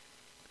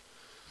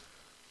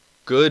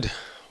Good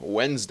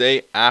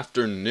Wednesday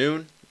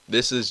afternoon.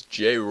 This is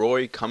Jay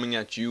Roy coming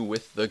at you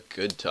with the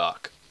Good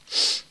Talk.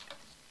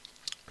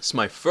 It's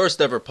my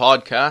first ever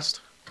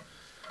podcast,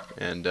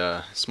 and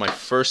it's my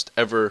first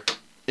ever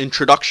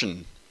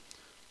introduction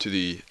to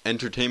the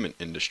entertainment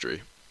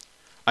industry.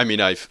 I mean,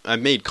 I've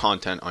made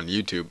content on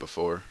YouTube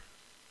before,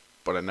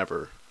 but I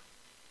never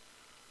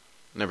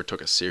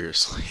took it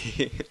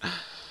seriously.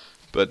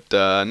 But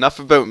enough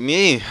about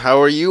me.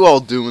 How are you all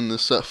doing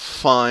this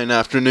fine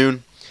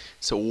afternoon?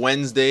 It's a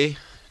Wednesday,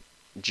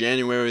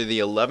 January the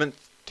 11th,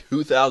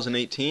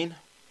 2018.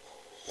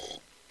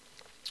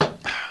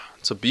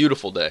 It's a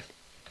beautiful day.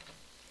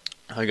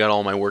 I got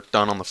all my work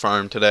done on the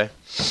farm today.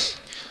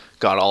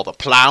 Got all the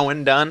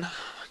plowing done.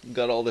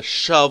 Got all the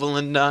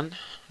shoveling done.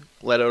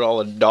 Let out all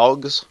the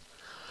dogs.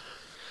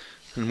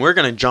 And we're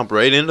going to jump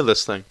right into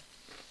this thing.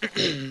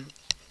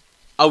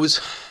 I was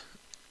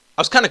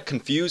kind of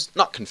confused.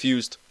 Not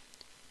confused,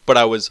 but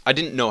I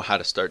didn't know how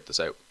to start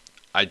this out.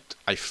 I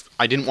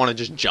didn't want to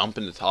just jump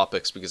into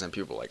topics because then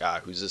people were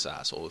like, who's this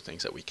asshole who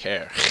thinks that we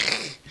care?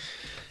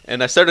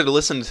 And I started to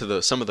listen to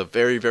some of the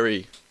very,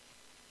 very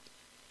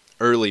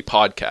early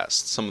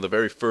podcasts, some of the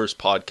very first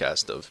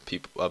podcasts of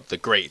people, of the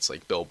greats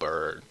like Bill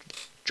Burr,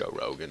 Joe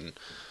Rogan,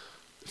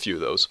 a few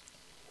of those.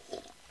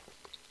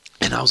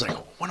 And I was like,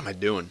 what am I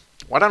doing?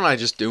 Why don't I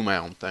just do my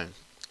own thing?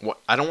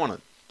 I don't want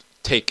to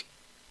take...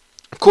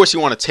 Of course you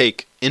want to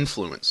take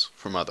influence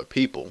from other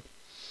people,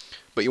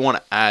 but you want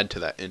to add to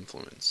that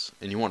influence,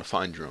 and you want to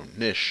find your own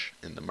niche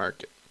in the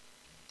market.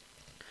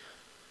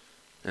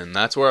 And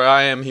that's where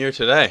I am here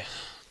today.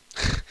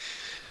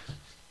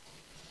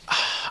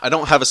 I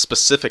don't have a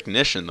specific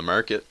niche in the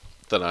market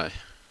that I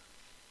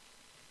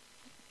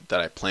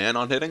plan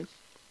on hitting,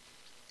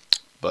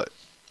 but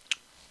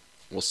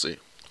we'll see.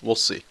 We'll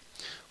see.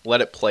 Let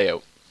it play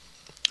out.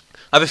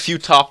 I have a few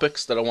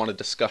topics that I want to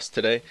discuss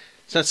today.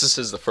 Since this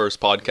is the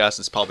first podcast,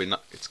 it's probably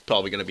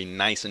going to be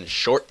nice and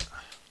short.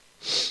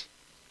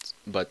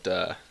 But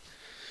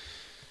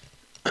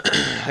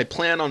I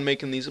plan on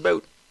making these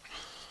about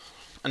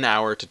an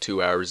hour to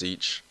 2 hours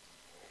each.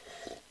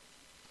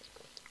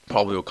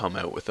 Probably will come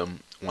out with them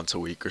once a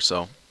week or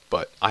so.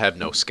 But I have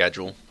no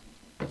schedule.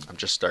 I'm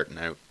just starting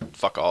out.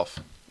 Fuck off.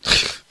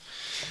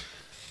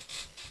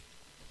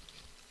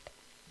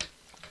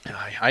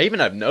 I even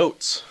have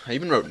notes. I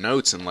even wrote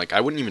notes, and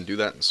I wouldn't even do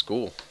that in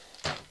school.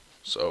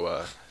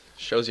 So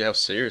shows you how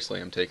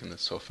seriously I'm taking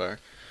this so far.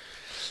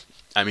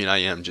 I mean, I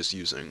am just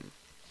using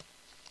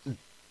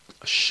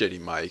a shitty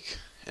mic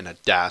and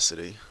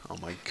Audacity on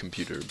my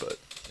computer, but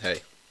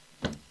hey,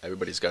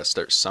 everybody's got to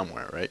start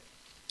somewhere, right?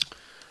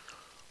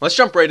 Let's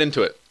jump right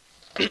into it.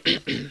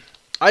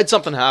 I had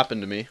something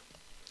happen to me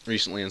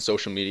recently on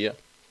social media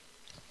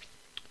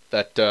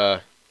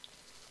that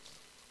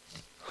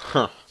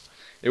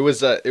it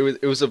was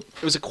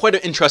a quite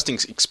an interesting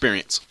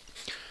experience.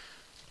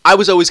 I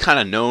was always kind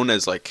of known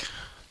as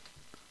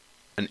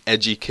an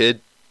edgy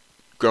kid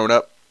growing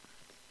up.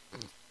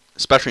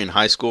 Especially in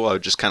high school, I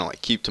would just kind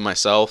of keep to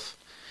myself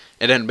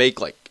and then make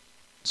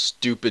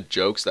stupid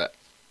jokes that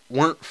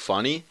weren't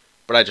funny,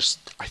 but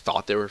I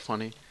thought they were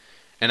funny.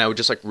 And I would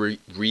just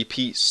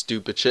repeat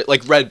stupid shit.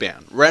 Like Red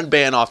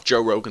Band off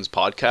Joe Rogan's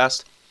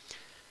podcast.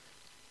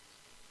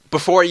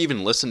 Before I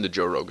even listened to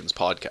Joe Rogan's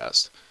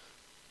podcast,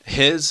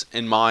 his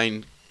and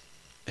mine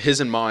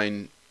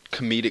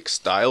comedic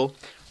style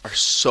are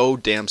so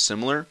damn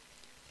similar,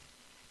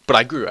 but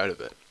I grew out of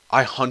it.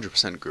 I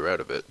 100% grew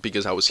out of it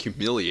because I was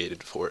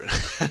humiliated for it.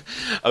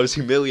 I was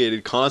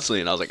humiliated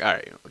constantly, and I was like,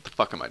 alright, what the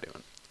fuck am I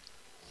doing?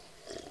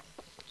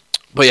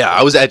 But yeah,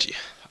 I was edgy.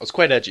 I was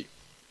quite edgy.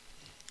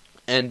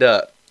 And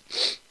I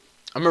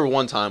remember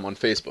one time on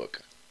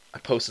Facebook, I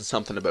posted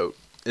something about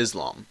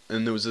Islam,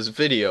 and there was this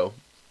video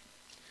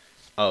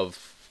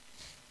of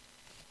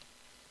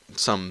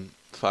some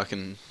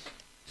fucking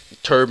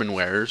turban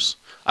wearers.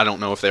 I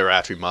don't know if they were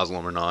actually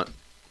Muslim or not,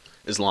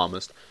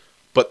 Islamist,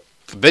 but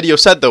the video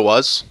said it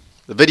was,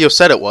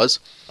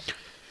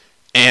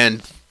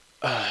 and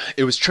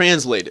it was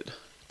translated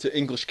to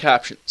English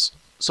captions.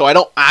 So I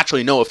don't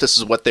actually know if this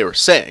is what they were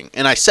saying,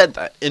 and I said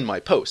that in my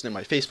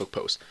Facebook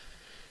post,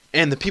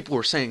 and the people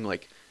were saying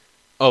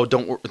oh,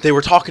 don't worry. They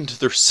were talking to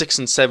their 6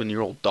 and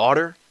 7-year-old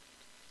daughter.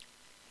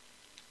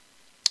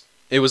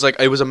 It was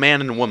a man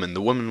and a woman.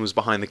 The woman was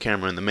behind the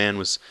camera, and the man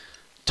was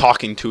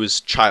talking to his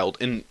child,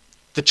 and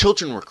the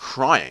children were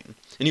crying.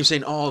 And he was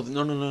saying, oh,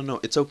 no,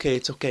 it's okay.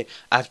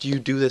 After you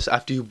do this,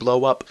 after you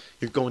blow up,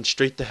 you're going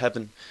straight to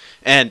heaven.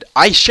 And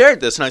I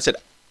shared this, and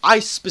I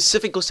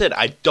specifically said,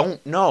 I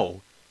don't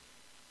know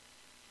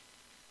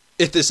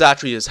if this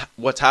actually is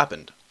what's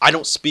happened. I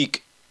don't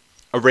speak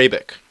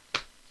Arabic.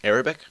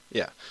 Arabic?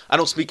 Yeah. I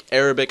don't speak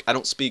Arabic. I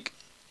don't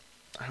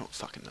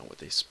fucking know what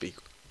they speak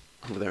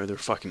over there. Their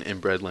fucking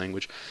inbred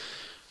language.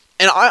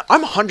 And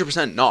I'm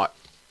 100% not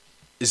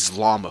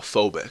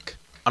Islamophobic.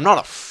 I'm not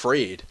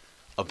afraid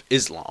of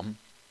Islam.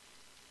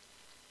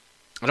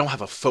 I don't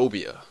have a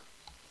phobia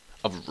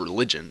of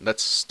religion.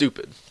 That's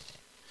stupid.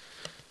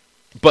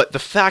 But the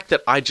fact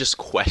that I just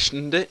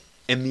questioned it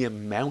and the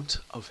amount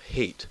of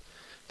hate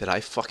that I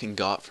fucking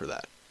got for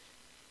that.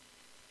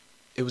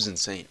 It was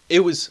insane.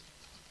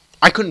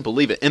 I couldn't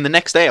believe it. And the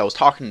next day I was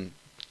talking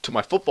to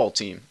my football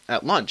team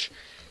at lunch,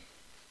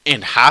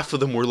 and half of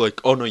them were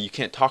like, oh no, you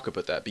can't talk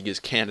about that because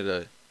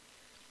Canada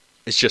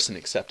is just an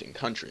accepting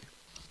country.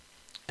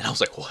 And I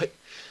was like, what?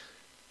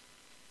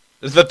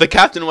 The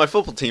captain of my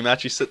football team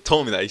actually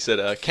told me that. He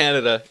said,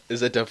 Canada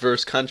is a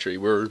diverse country.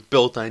 We're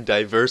built on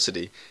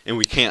diversity, and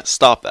we can't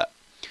stop that.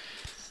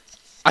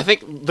 I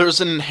think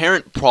there's an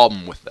inherent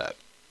problem with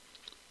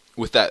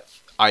that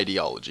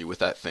ideology, with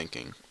that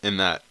thinking, in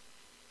that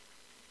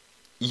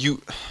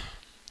you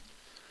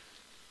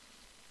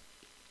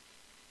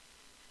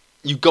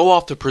go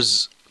off the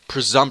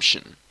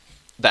presumption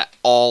that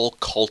all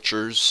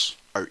cultures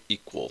are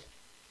equal,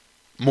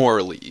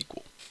 morally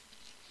equal.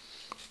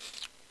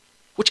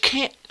 Which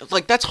can't,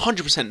 that's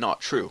 100%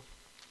 not true.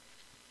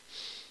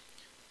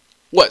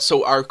 What,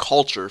 so our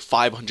culture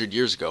 500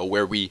 years ago,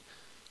 where we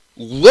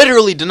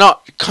literally did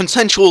not,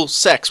 consensual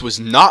sex was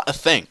not a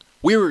thing.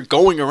 We were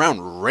going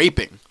around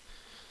raping.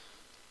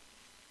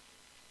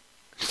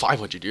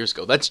 500 years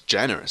ago, that's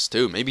generous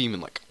too. Maybe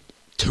even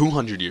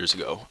 200 years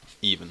ago,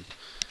 even.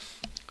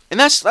 And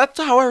that's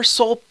how our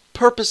that's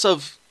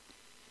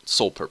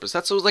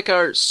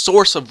our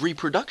source of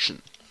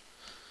reproduction.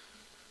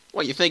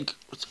 What, you think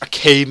a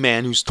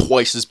caveman who's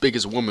twice as big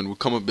as a woman would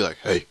come up and be like,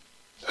 hey,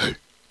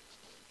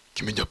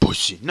 give me that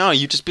pussy? No,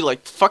 you'd just be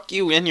like, fuck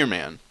you and your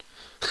man.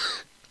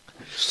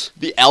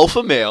 The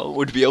alpha male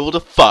would be able to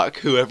fuck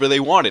whoever they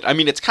wanted. I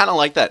mean, it's kind of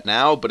like that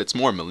now, but it's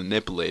more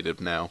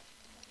manipulative now.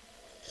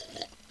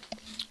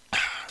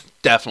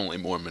 Definitely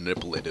more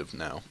manipulative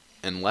now.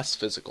 And less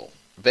physical.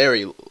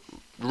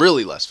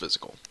 Really less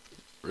physical.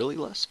 Really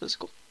less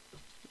physical?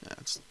 Yeah,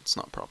 it's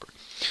not proper.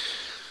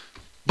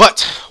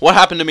 But, what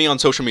happened to me on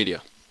social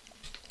media?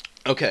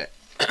 Okay,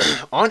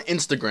 on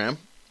Instagram,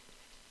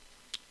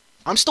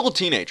 I'm still a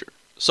teenager,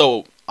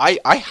 so I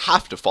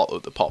have to follow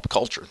the pop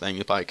culture thing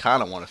if I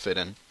kind of want to fit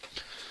in.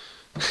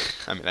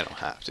 I mean, I don't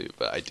have to,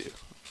 but I do.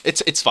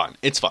 It's fun.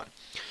 It's fun.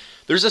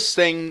 There's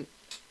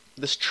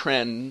this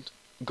trend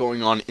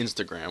going on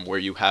Instagram where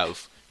you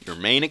have your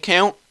main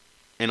account,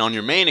 and on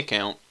your main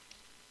account,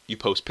 you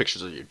post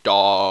pictures of your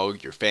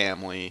dog, your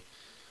family,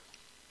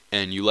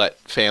 and you let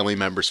family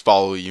members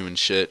follow you and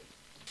shit.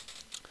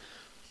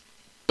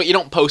 But you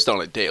don't post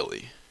on it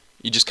daily.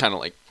 You just kind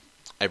of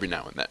every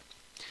now and then.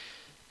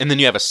 And then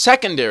you have a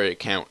secondary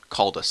account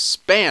called a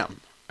spam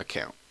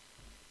account.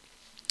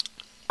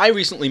 I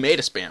recently made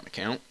a spam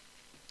account.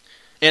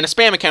 And a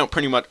spam account,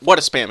 pretty much, what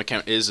a spam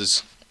account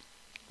is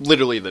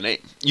literally the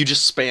name. You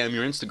just spam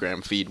your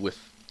Instagram feed with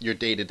your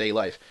day-to-day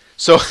life.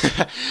 So,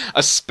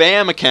 a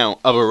spam account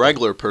of a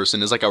regular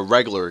person is like a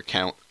regular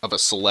account of a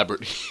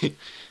celebrity.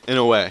 In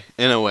a way.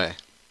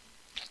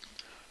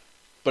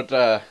 But,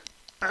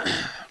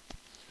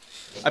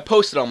 I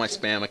posted on my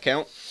spam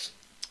account.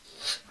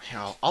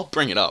 I'll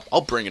bring it up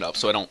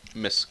so I don't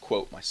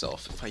misquote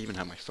myself. If I even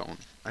have my phone.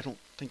 I don't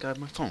think I have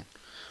my phone.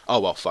 Oh,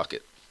 well, fuck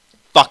it.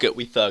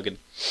 We thuggin'.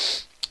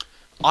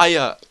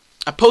 I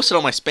posted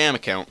on my spam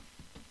account.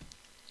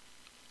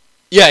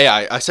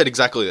 Yeah, I said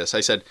exactly this.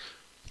 I said,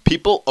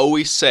 people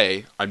always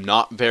say I'm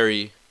not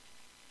very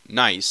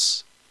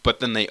nice, but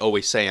then they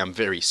always say I'm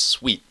very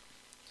sweet.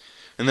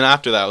 And then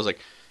after that,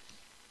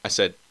 I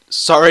said,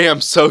 sorry,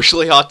 I'm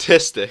socially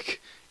autistic.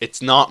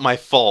 It's not my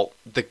fault.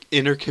 The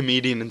inner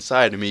comedian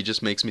inside of me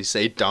just makes me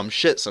say dumb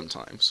shit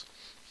sometimes.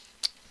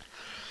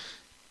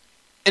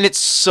 And it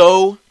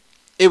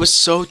was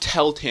so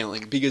telltale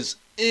because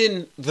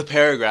in the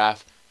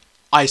paragraph,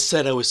 I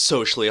said I was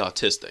socially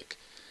autistic.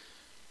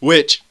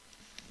 Which,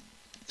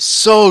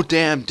 so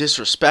damn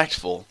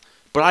disrespectful.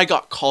 But I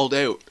got called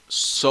out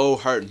so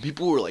hard. And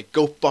people were like,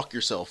 go fuck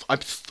yourself.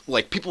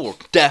 People were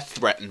death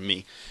threatening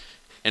me.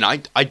 And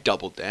I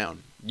doubled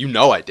down. You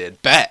know I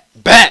did. Bet!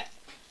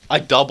 I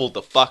doubled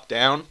the fuck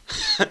down.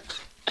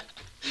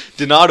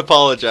 Did not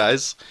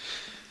apologize.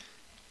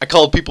 I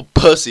called people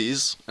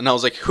pussies. And I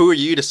was like, who are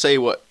you to say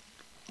what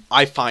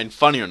I find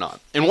funny or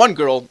not? And one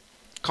girl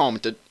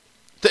commented.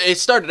 It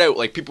started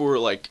out people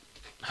were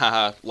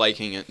haha,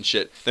 liking it and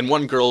shit. Then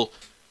one girl,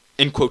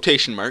 in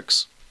quotation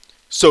marks,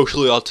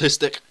 socially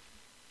autistic,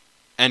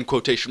 end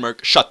quotation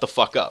mark, shut the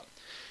fuck up.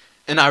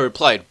 And I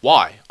replied,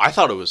 why? I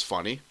thought it was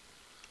funny.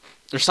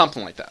 Or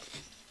something like that.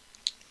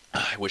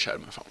 I wish I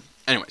had my phone.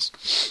 Anyways.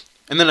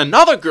 And then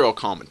another girl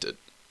commented.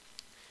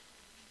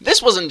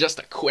 This wasn't just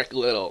a quick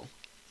little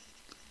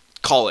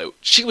call out.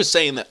 She was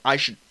saying that I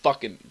should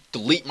fucking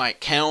delete my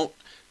account.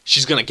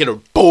 She's gonna get her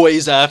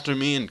boys after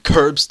me and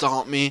curb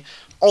stomp me.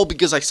 All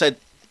because I said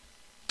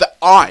that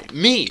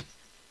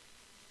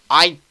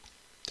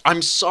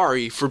I'm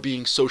sorry for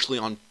being socially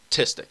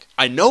autistic.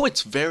 I know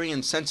it's very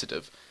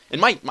insensitive. And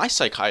my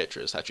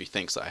psychiatrist actually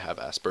thinks that I have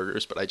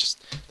Asperger's, but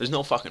there's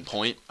no fucking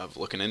point of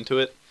looking into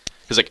it.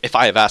 Because, if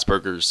I have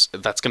Asperger's,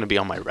 that's going to be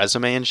on my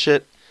resume and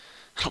shit.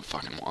 I don't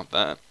fucking want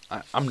that.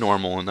 I'm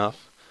normal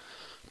enough.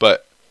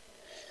 But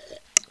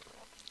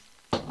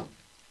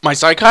my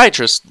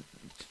psychiatrist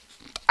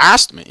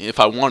asked me if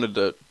I wanted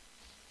to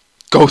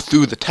go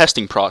through the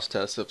testing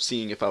process of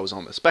seeing if I was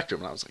on the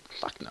spectrum. And I was like,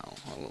 fuck no.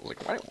 I was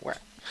like, why?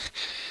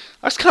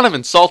 I was kind of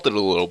insulted a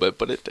little bit,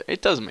 but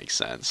it does make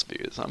sense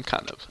because I'm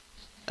kind of...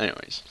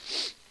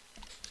 Anyways.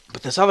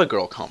 But this other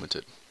girl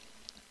commented.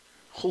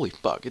 Holy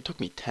fuck, it took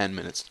me 10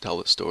 minutes to tell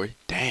this story.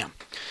 Damn.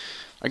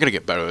 I gotta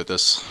get better at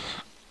this.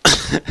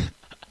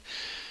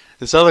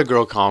 This other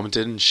girl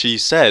commented, and she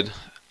said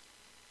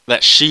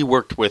that she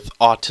worked with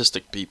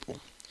autistic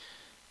people.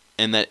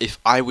 And that if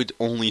I would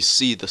only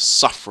see the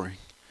suffering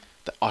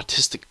that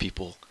autistic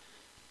people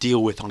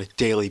deal with on a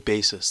daily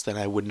basis, then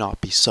I would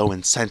not be so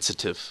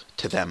insensitive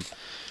to them.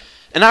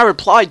 And I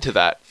replied to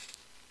that.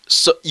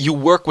 So you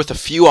work with a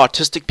few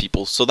autistic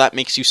people, so that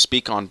makes you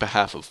speak on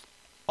behalf of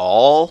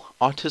all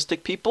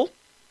autistic people?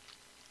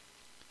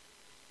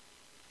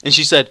 And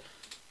she said,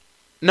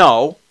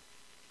 no.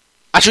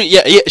 Actually,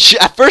 yeah.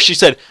 At first she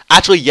said,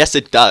 actually, yes,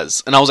 it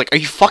does. And I was like, are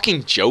you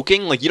fucking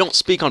joking? Like, you don't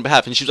speak on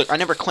behalf. And she was like, I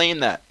never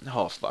claimed that.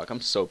 Oh, fuck.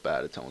 I'm so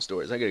bad at telling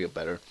stories. I gotta get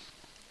better.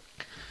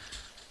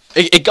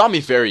 It got me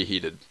very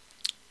heated.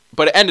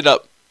 But it ended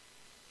up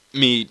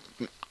me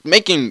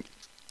making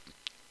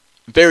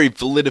very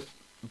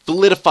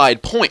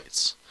validified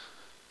points.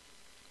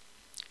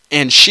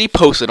 And she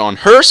posted on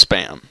her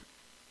spam,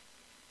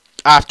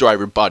 after I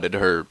rebutted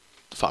her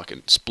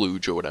fucking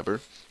splooge or whatever,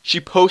 she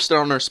posted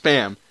on her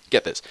spam,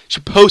 get this,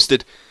 she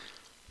posted,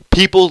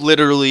 people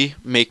literally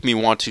make me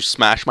want to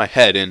smash my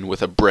head in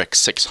with a brick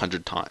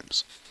 600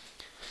 times.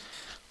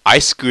 I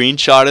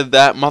screenshotted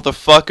that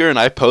motherfucker and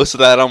I posted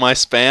that on my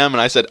spam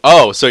and I said,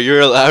 oh, so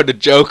you're allowed to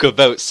joke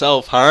about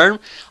self-harm?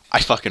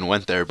 I fucking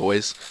went there,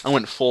 boys. I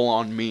went full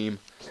on meme.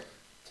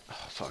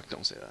 Oh, fuck,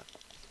 don't say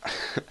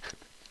that.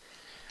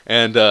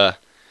 And,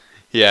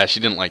 yeah, she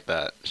didn't like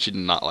that. She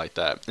did not like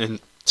that. And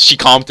she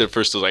commented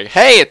first, was like,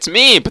 hey, it's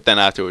me! But then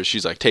afterwards,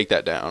 she's like, take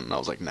that down. And I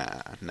was like,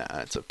 nah,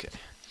 it's okay.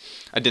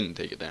 I didn't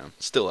take it down.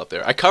 It's still up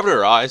there. I covered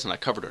her eyes and I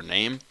covered her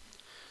name.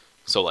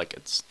 So, like,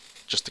 it's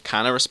just to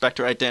kind of respect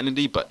her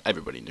identity, but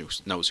everybody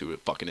knows who it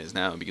fucking is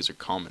now because her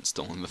comment's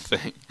still in the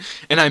thing.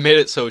 And I made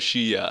it so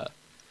she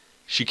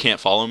can't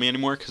follow me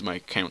anymore because my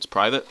account's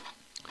private.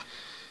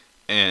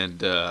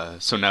 And,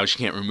 so now she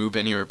can't remove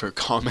any of her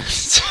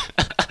comments.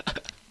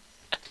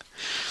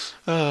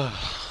 But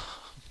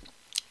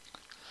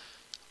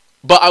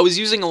I was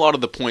using a lot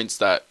of the points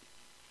that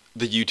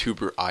the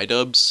YouTuber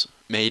iDubbbz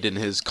made in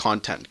his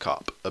content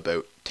cop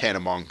about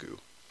Tanamongu.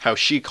 How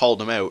she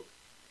called him out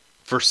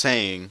for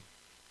saying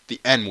the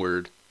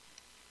N-word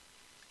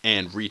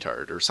and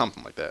retard or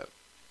something like that.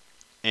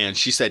 And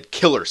she said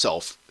kill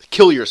yourself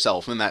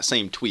in that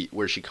same tweet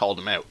where she called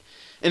him out.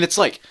 And it's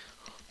like,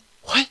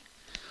 what?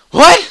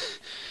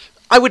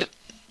 I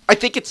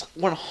think it's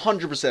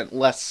 100%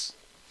 less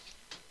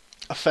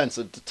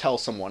offensive to call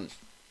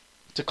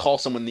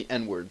someone the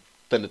N-word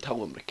than to tell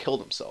them to kill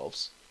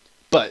themselves.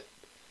 But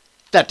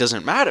that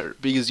doesn't matter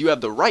because you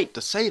have the right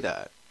to say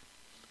that.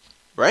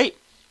 Right?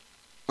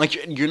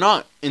 Like, you're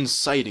not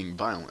inciting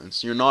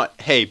violence. You're not,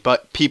 hey,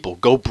 but people,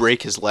 go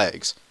break his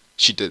legs.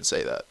 She did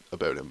say that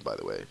about him, by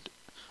the way.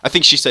 I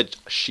think she said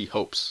she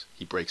hopes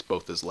he breaks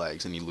both his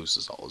legs and he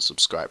loses all his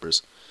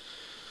subscribers.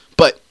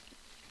 But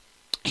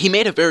he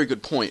made a very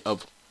good point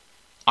of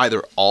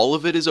either all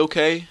of it is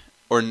okay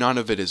or none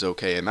of it is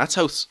okay. And that's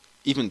how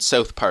even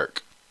South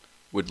Park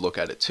would look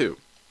at it too.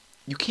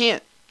 You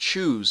can't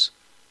choose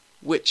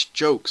which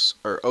jokes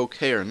are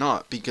okay or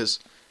not because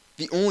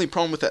the only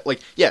problem with that,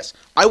 like, yes,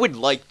 I would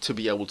like to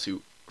be able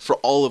to, for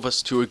all of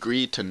us to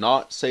agree to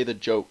not say the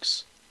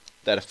jokes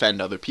that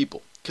offend other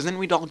people. Because then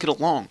we'd all get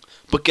along.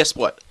 But guess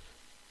what?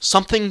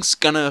 Something's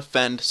gonna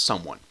offend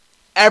someone.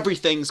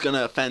 Everything's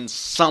gonna offend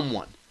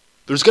someone.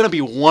 There's gonna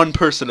be one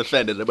person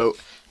offended about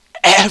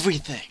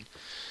everything.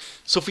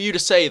 So for you to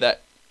say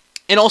that,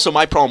 and also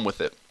my problem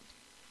with it,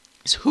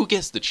 is who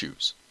gets to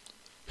choose?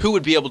 Who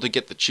would be able to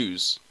get to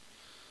choose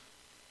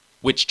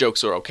which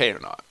jokes are okay or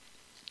not?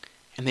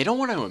 And they don't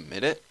want to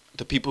admit it.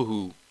 The people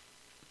who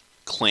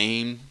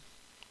claim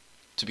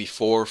to be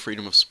for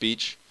freedom of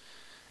speech.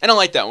 I don't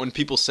like that when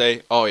people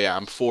say, oh yeah,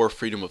 I'm for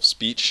freedom of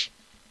speech,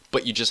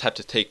 but you just have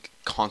to take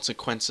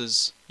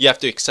consequences. You have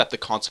to accept the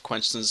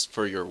consequences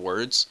for your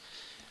words.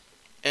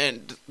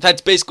 And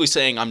that's basically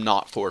saying I'm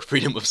not for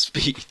freedom of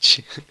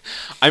speech.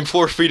 I'm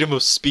for freedom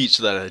of speech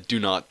that I do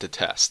not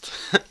detest.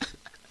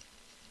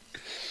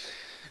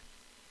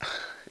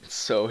 It's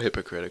so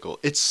hypocritical.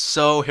 It's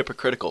so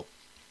hypocritical.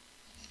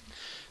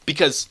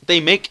 Because they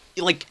make,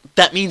 like,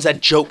 that means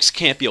that jokes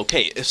can't be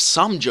okay. If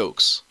some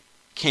jokes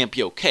can't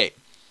be okay,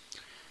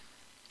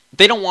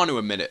 they don't want to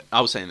admit it.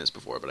 I was saying this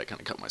before, but I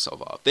kind of cut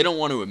myself off. They don't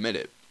want to admit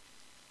it.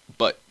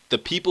 But the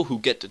people who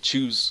get to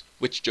choose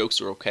which jokes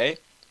are okay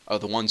are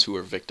the ones who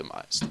are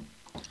victimized.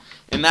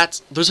 And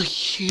there's a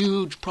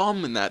huge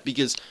problem in that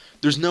because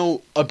there's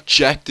no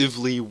objective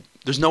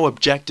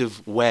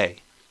way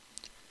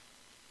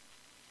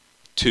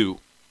to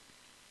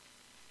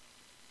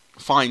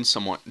find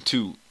someone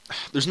to...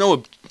 There's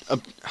no...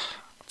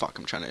 fuck,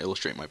 I'm trying to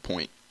illustrate my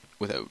point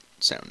without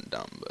sounding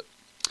dumb, but...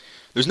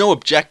 There's no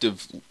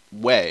objective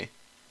way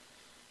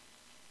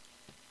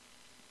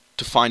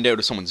to find out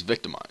if someone's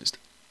victimized.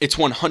 It's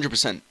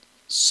 100%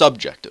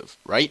 subjective,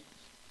 right?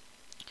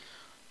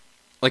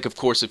 Like, of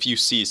course, if you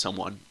see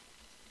someone...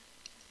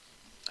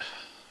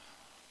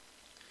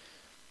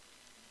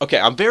 Okay,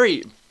 I'm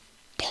very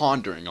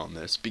pondering on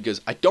this because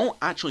I don't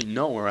actually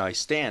know where I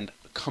stand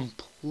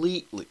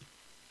completely.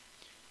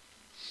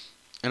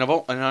 And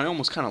I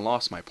almost kind of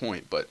lost my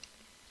point, but...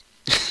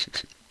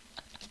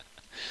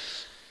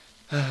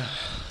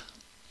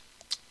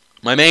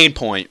 My main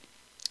point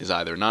is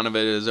either none of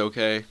it is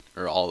okay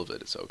or all of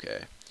it is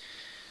okay.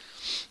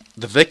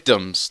 The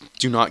victims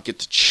do not get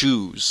to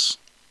choose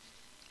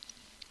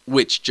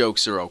which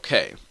jokes are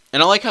okay.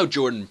 And I like how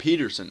Jordan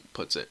Peterson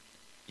puts it.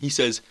 He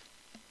says,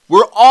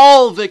 we're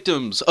all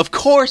victims. Of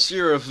course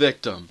you're a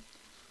victim.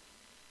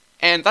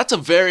 And that's a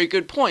very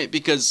good point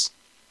because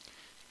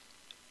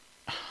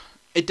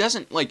it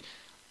doesn't, like,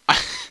 I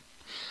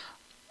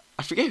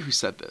forget who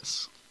said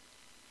this.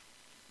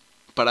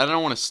 But I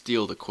don't want to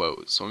steal the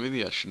quote, so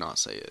maybe I should not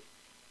say it.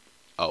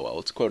 Oh well,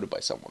 it's quoted by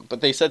someone. But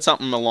they said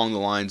something along the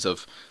lines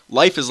of,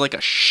 life is like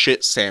a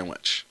shit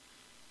sandwich.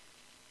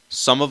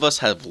 Some of us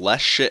have less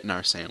shit in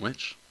our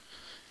sandwich,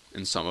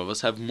 and some of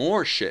us have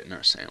more shit in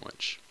our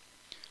sandwich.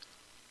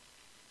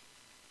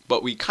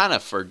 But we kind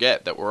of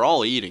forget that we're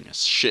all eating a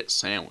shit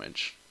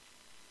sandwich.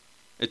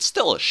 It's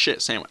still a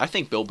shit sandwich. I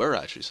think Bill Burr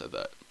actually said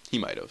that. He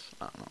might have.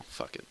 I don't know.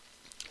 Fuck it.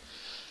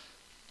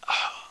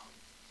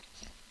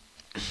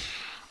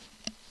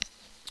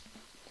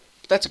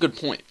 That's a good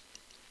point.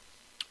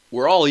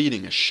 We're all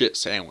eating a shit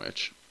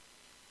sandwich.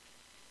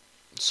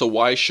 So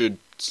why should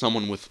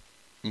someone with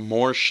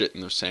more shit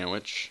in their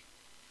sandwich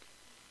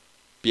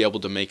be able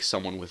to make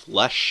someone with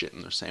less shit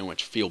in their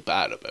sandwich feel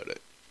bad about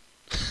it?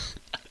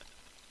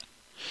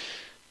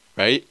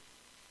 Right?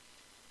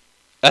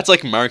 That's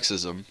like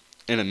Marxism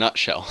in a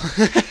nutshell.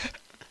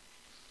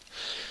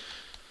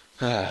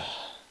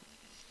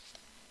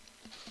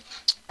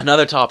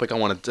 Another topic I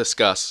want to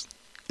discuss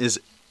is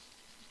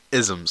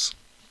isms.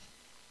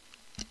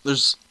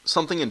 There's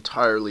something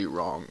entirely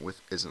wrong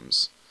with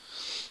isms.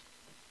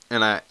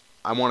 And I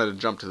wanted to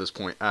jump to this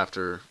point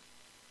after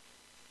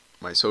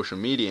my social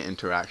media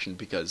interaction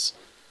because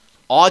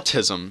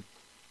autism,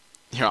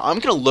 here, I'm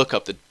going to look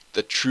up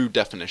the true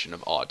definition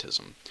of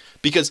autism.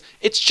 Because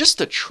it's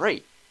just a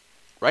trait,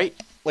 right?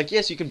 Like,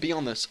 yes, you can be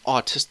on this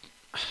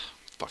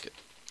fuck it.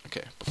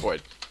 Okay, before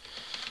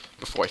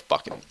I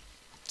fucking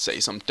say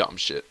some dumb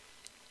shit.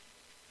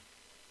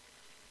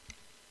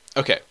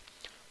 Okay.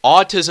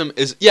 Autism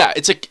is, yeah,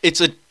 it's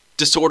a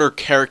disorder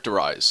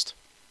characterized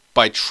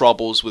by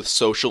troubles with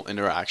social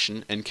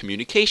interaction and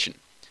communication.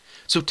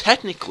 So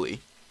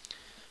technically,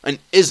 an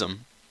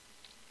ism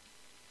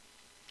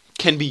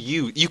can be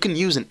used, you can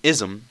use an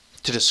ism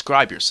to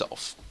describe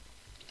yourself,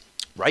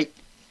 right?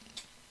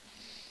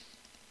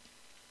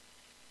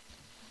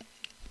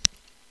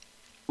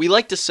 We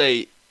like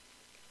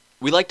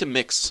to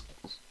mix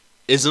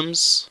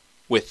isms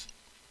with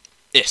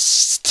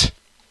ist,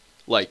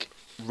 like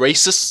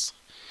racist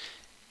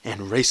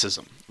and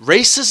racism.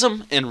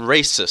 Racism and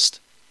racist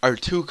are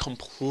two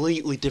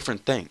completely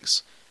different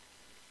things.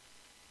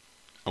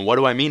 And what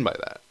do I mean by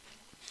that?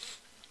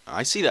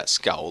 I see that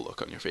scowl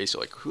look on your face.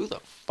 You're like, who the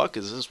fuck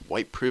is this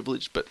white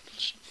privilege? But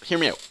hear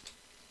me out.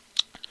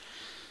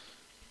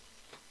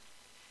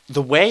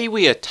 The way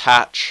we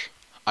attach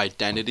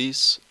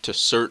identities to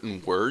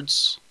certain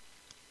words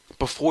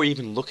before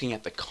even looking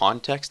at the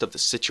context of the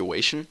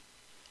situation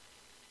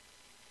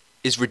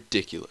is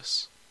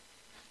ridiculous.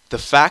 The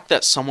fact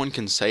that someone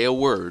can say a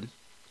word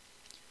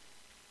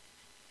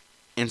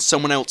and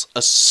someone else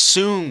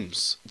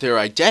assumes their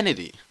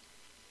identity,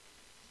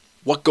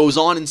 what goes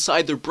on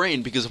inside their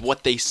brain because of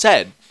what they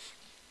said,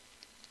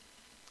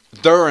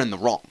 they're in the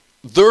wrong.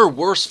 They're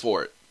worse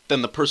for it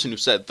than the person who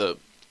said the,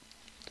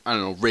 I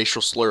don't know,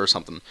 racial slur or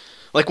something.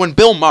 Like when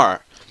Bill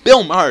Maher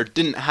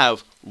didn't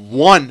have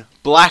one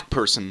black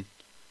person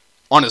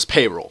on his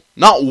payroll.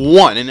 Not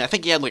one. And I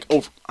think he had like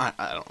over, I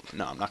don't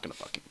know, I'm not going to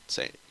fucking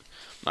say it.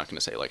 I'm not going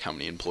to say like how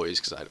many employees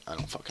because I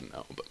don't fucking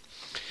know. But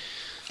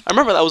I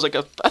remember that was like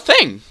a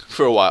thing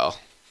for a while.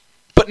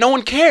 But no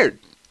one cared.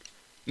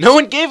 No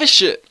one gave a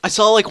shit. I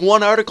saw like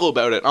one article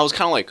about it and I was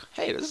kind of like,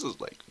 hey,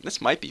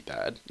 this might be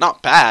bad.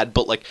 Not bad,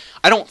 but like,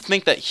 I don't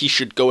think that he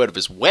should go out of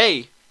his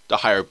way to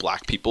hire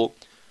black people.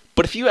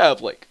 But if you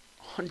have like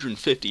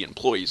 150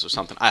 employees or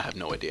something, I have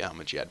no idea how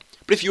much you had.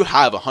 But if you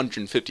have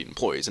 150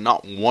 employees and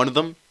not one of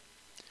them,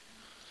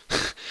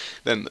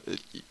 then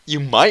you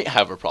might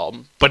have a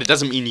problem. But it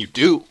doesn't mean you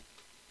do.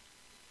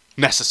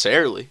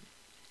 Necessarily.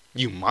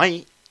 You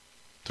might.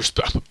 There's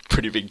a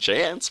pretty big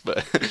chance,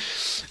 but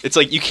it's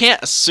like you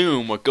can't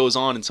assume what goes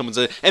on in someone's...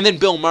 And then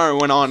Bill Maher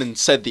went on and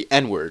said the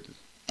N-word.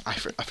 I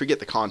forget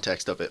the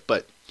context of it,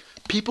 but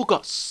people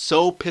got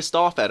so pissed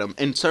off at him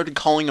and started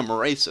calling him a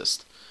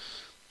racist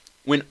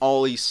when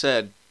all he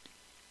said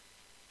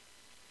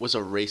was a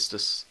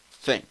racist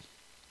thing.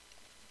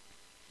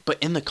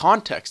 But in the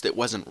context, it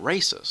wasn't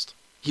racist.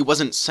 He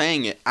wasn't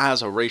saying it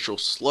as a racial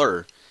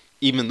slur,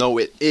 even though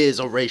it is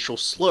a racial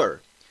slur.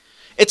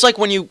 It's like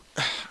when you...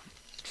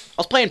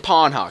 I was playing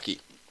pawn hockey.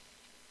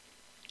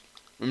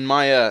 And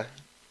my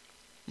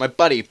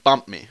buddy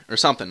bumped me or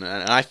something,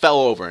 and I fell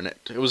over, and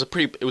it was a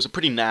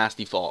pretty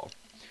nasty fall.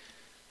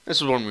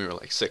 This was when we were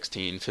like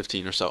 16,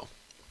 15 or so.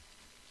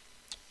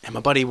 And my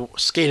buddy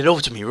skated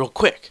over to me real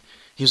quick.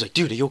 He was like,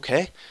 "Dude, are you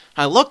okay?"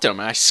 I looked at him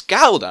and I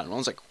scowled at him. I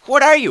was like,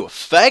 "What are you, a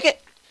faggot?"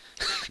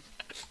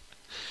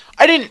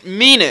 I didn't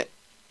mean it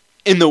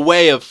in the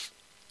way of...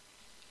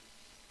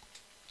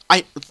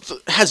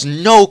 has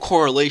no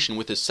correlation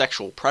with his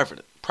sexual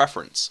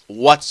preference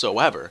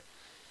whatsoever.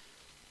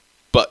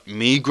 But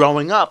me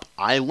growing up,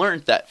 I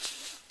learned that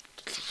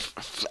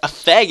a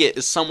faggot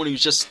is someone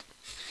who's just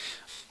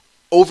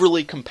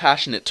overly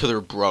compassionate to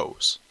their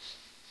bros.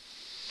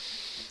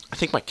 I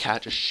think my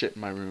cat just shit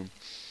in my room.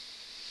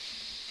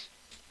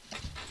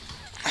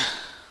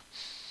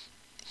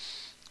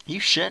 You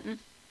shitting?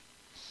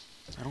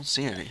 I don't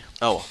see any.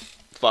 Oh,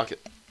 fuck it.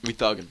 We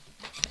thuggin'.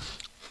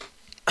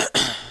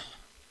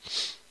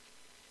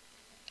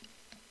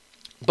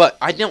 But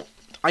I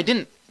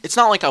didn't, it's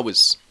not like I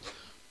was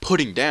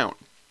putting down.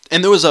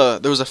 And there was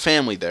a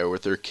family there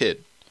with their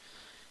kid.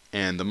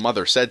 And the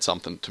mother said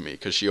something to me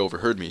because she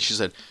overheard me. She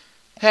said,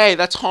 "Hey,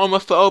 that's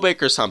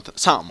homophobic," or something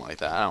like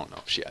that. I don't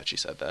know if she actually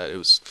said that. It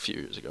was a few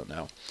years ago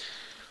now.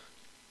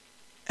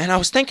 And I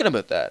was thinking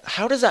about that.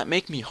 How does that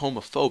make me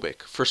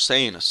homophobic for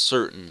saying a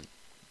certain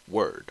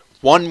word?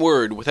 One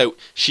word without...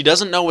 She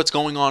doesn't know what's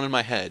going on in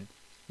my head,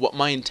 what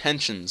my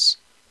intentions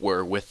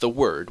were with the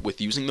word,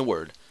 with using the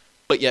word,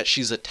 but yet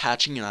she's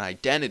attaching an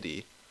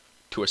identity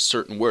to a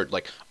certain word.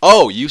 Like,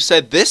 "Oh, you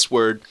said this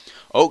word.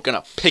 Oh,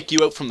 gonna pick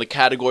you out from the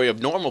category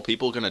of normal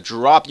people, gonna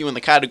drop you in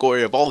the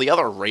category of all the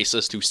other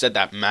racists who said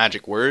that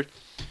magic word."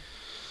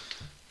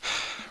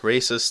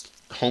 Racist,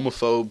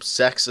 homophobe,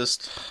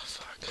 sexist.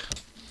 Fuck.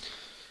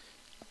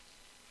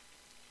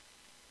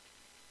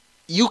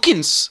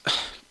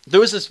 There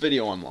was this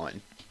video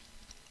online.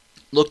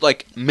 Looked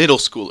like middle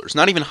schoolers,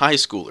 not even high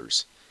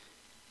schoolers.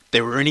 They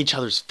were in each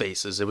other's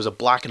faces. It was a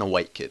black and a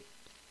white kid.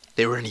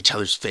 They were in each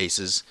other's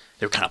faces.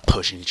 They were kind of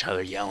pushing each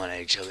other, yelling at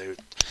each other.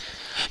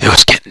 It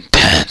was getting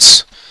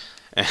tense.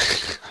 I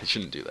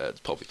shouldn't do that. It's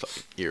probably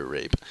fucking ear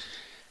rape.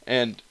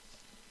 And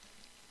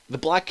the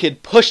black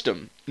kid pushed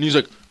him. And he was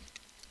like,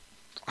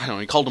 I don't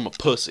know, he called him a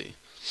pussy.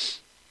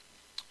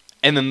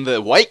 And then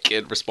the white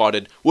kid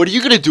responded, "What are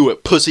you gonna do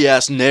it,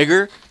 pussy-ass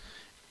nigger?"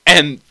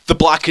 And the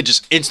black kid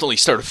just instantly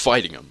started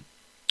fighting him.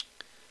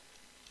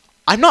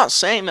 I'm not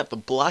saying that the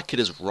black kid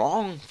is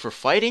wrong for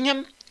fighting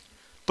him,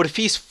 but if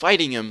he's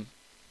fighting him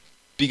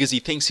because he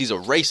thinks he's a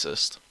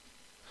racist,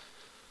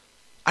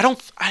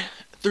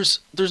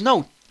 there's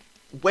no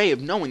way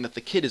of knowing that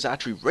the kid is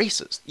actually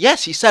racist.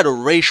 Yes, he said a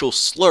racial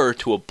slur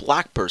to a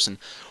black person,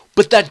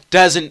 but that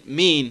doesn't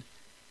mean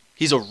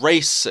he's a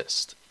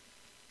racist.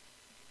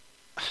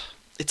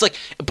 It's like,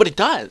 but it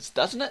does,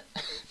 doesn't it?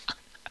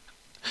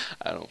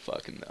 I don't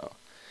fucking know.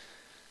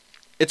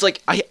 It's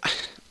like,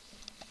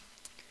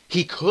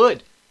 he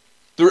could.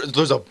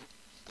 There's a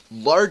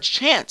large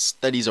chance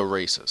that he's a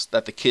racist.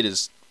 That the kid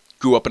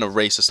grew up in a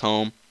racist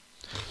home.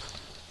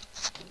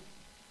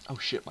 Oh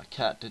shit, my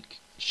cat did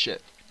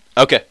shit.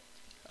 Okay.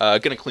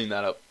 Gonna clean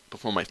that up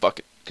before my fuck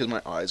it. Because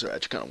my eyes are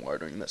actually kind of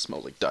watering and that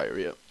smells like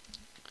diarrhea.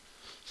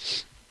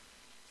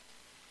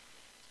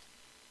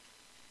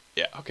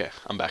 Yeah, okay,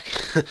 I'm back.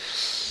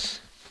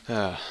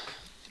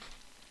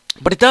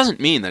 But it doesn't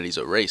mean that he's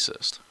a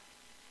racist.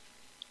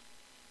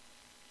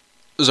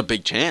 There's a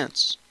big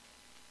chance.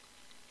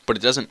 But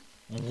it doesn't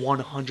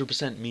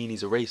 100% mean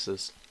he's a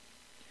racist.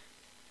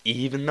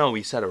 Even though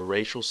he said a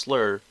racial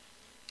slur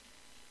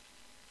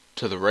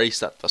to the race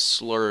that the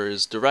slur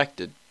is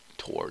directed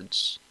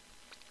towards,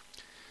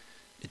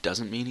 it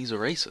doesn't mean he's a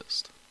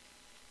racist.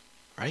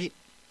 Right?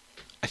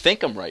 I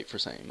think I'm right for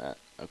saying that.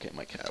 Okay,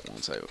 my cat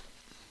wants out.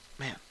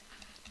 Man.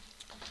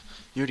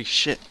 You already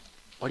shit.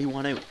 Why do you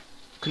want out?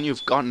 Couldn't you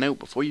have gotten out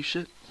before you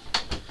shit?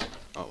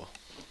 Oh well.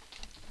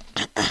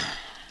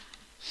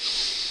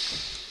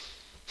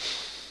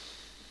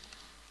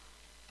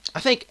 I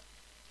think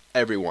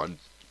everyone,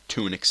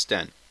 to an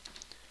extent,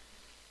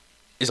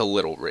 is a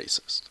little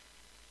racist.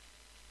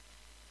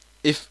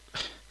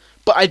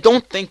 But I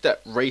don't think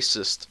that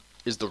racist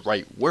is the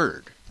right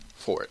word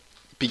for it,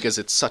 because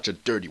it's such a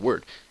dirty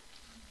word.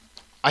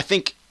 I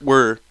think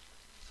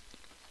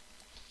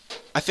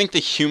the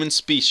human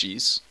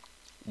species,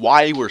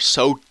 why we're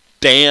so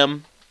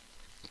damn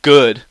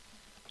good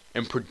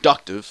and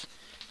productive,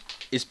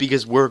 is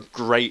because we're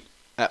great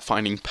at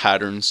finding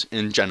patterns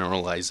and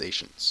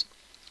generalizations.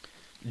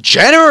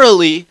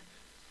 Generally,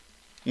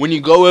 when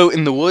you go out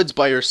in the woods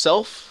by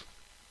yourself,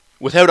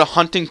 without a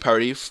hunting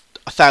party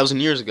 1,000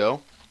 years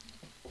ago,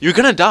 you're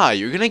gonna die,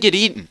 you're gonna get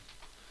eaten.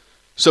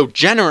 So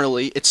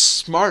generally, it's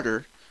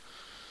smarter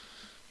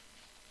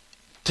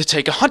to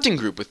take a hunting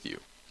group with you.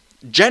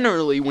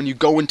 Generally, when you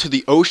go into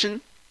the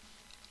ocean,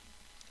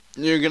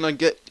 you're gonna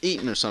get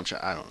eaten or some shit.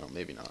 I don't know,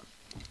 maybe not.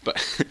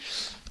 But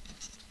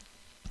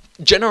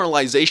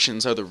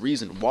generalizations are the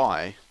reason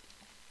why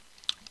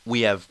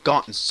we have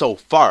gotten so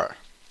far.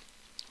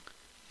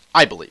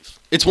 I believe.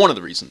 It's one of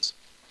the reasons.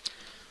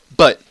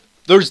 But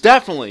there has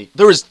definitely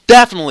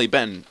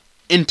been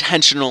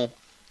intentional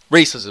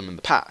racism in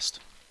the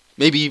past.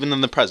 Maybe even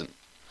in the present.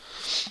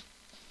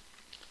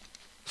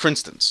 For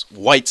instance,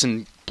 whites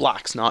and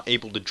blacks not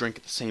able to drink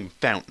at the same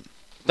fountain.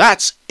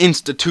 That's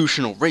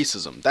institutional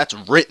racism. That's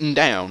written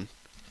down.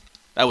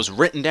 That was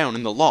written down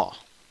in the law.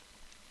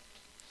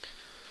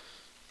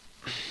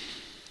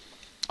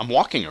 I'm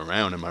walking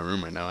around in my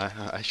room right now.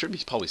 I should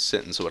be probably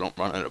sitting so I don't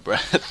run out of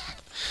breath.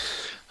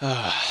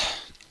 I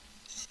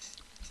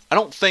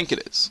don't think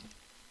it is.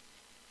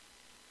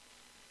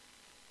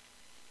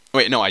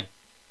 Wait, no, I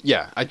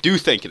do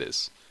think it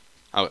is.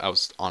 I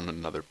was on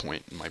another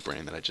point in my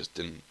brain that I just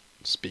didn't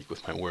speak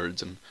with my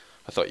words, and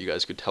I thought you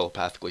guys could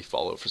telepathically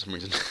follow for some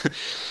reason.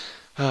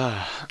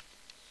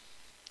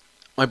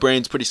 My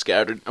brain's pretty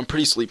scattered. I'm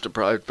pretty sleep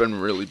deprived. Been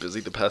really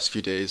busy the past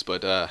few days,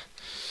 but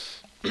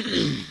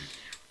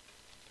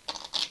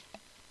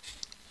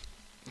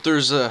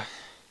there's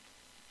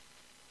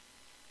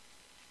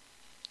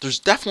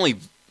definitely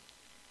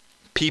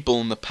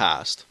people in the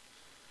past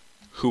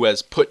who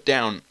has put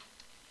down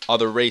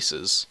other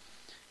races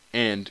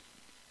and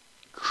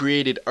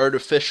created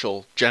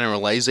artificial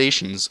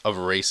generalizations of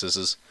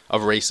races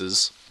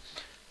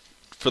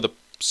for the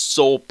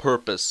sole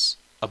purpose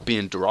of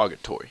being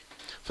derogatory,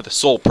 for the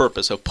sole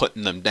purpose of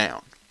putting them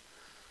down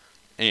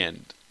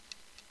and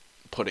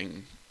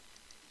putting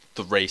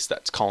the race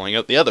that's calling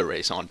out the other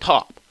race on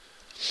top.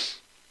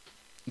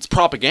 It's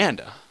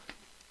propaganda.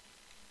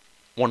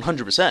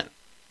 100%.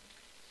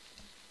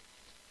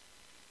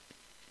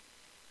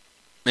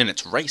 And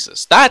it's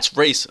racist. That's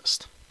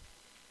racist.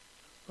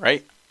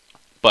 Right?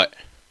 But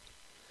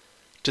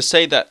to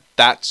say that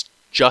that's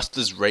just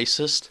as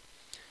racist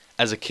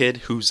as a kid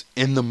who's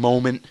in the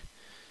moment,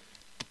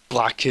 the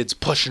black kid's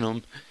pushing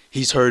him,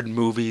 he's heard in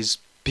movies,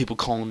 people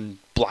calling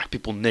black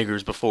people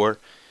niggers before.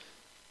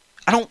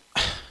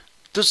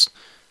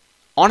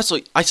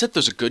 Honestly, I said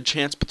there's a good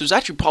chance, but there's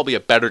actually probably a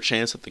better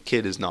chance that the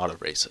kid is not a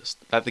racist.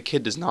 That the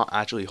kid does not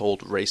actually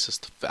hold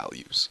racist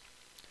values.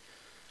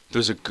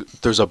 There's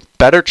a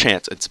better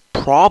chance, it's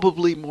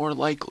probably more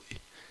likely,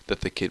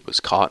 that the kid was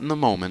caught in the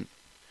moment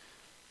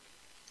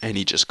and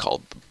he just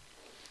called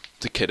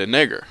the kid a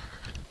nigger.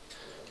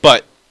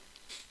 But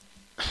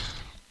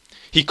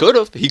he could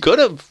have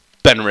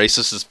been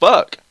racist as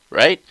fuck,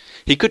 right?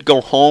 He could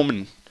go home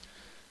and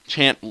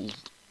chant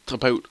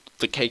about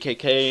the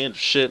KKK and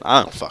shit.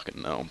 I don't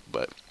fucking know,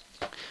 but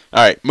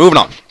alright, moving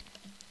on.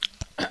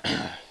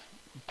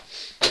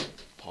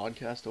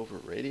 Podcast over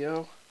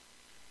radio?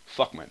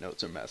 Fuck, my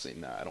notes are messy.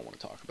 Nah, I don't want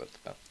to talk about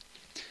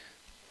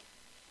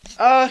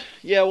that.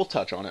 Yeah, we'll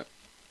touch on it.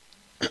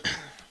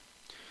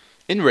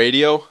 In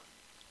radio,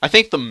 I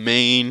think the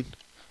main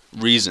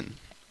reason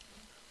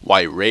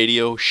why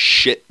radio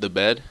shit the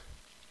bed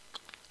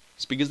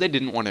is because they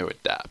didn't want to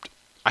adapt.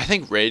 I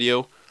think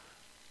radio,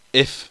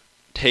 if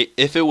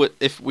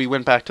we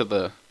went back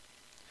to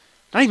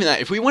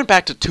if we went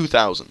back to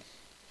 2000,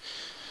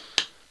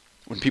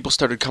 when people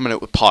started coming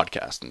out with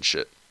podcasts and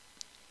shit,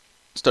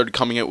 started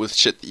coming out with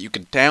shit that you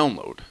could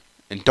download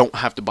and don't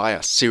have to buy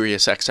a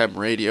Sirius XM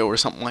radio or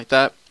something like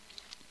that.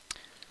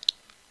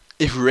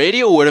 If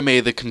radio would have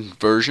made the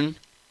conversion,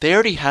 they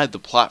already had the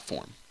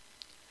platform.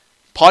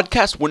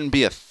 Podcast wouldn't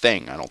be a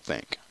thing, I don't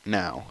think,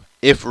 now,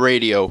 if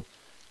radio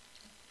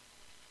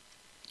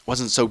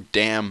wasn't so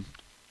damn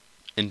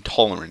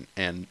intolerant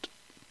and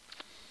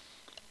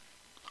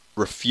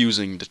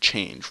refusing to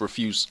change.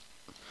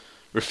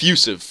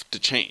 Refusive to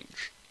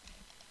change.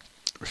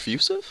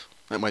 Refusive?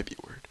 That might be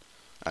a word.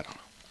 I don't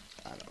know.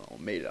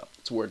 Made it up.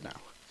 It's a word now.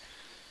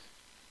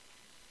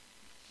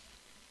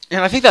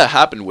 And I think that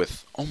happened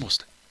with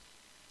almost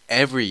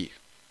every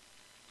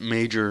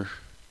major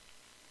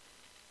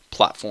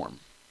platform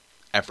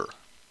ever.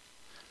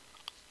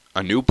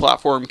 A new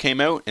platform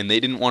came out and they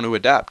didn't want to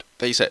adapt.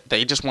 They said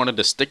they just wanted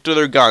to stick to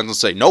their guns and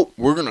say, nope,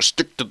 we're going to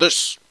stick to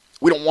this.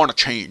 We don't want to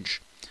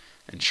change.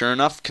 And sure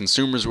enough,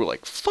 consumers were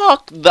like,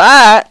 fuck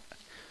that.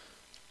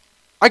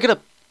 I gotta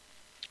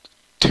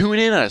tune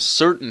in at a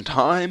certain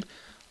time.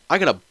 I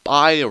gotta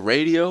buy a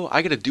radio.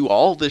 I gotta do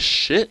all this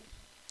shit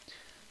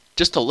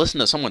just to listen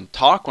to someone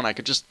talk when I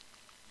could just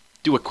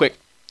do a quick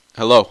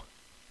hello.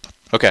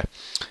 Okay.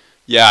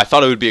 Yeah, I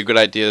thought it would be a good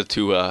idea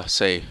to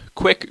say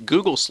quick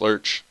Google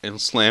search and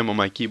slam on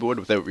my keyboard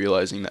without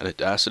realizing that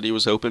Audacity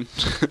was open.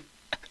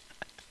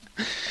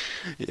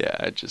 Yeah,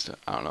 I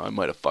don't know, I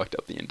might have fucked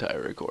up the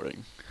entire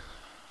recording.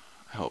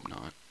 I hope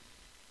not.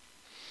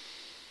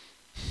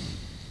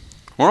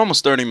 We're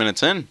almost 30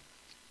 minutes in.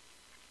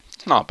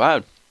 It's not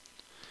bad.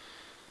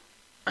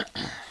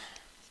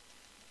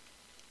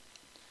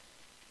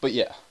 But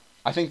yeah,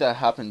 I think that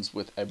happens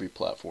with every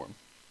platform.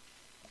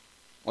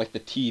 Like the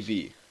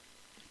TV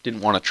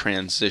didn't want to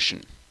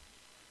transition.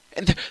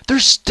 And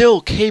there's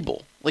still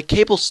cable. Like,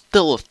 cable's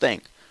still a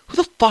thing. Who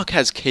the fuck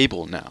has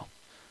cable now?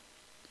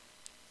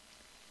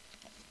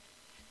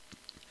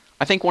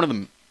 I think one of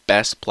the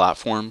best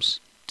platforms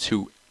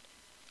to,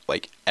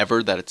 like,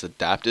 ever that it's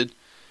adapted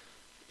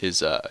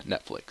is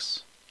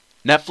Netflix.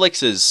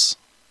 Netflix is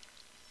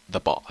the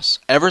boss.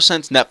 Ever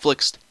since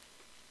Netflix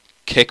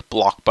kicked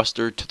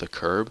Blockbuster to the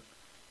curb,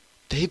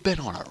 they've been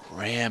on a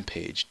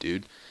rampage,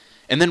 dude.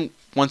 And then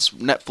once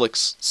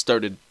Netflix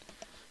started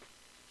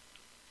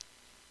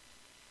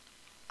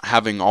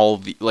having all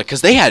the, like,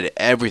 because they had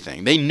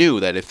everything. They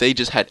knew that if they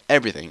just had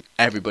everything,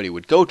 everybody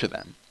would go to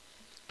them.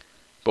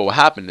 But what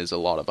happened is a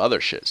lot of other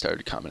shit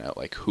started coming out,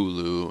 like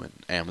Hulu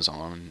and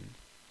Amazon and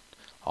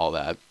all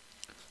that.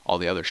 All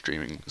the other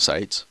streaming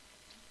sites.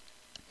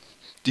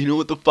 Do you know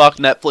what the fuck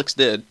Netflix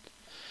did?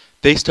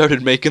 They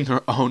started making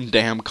their own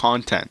damn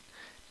content.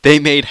 They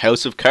made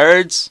House of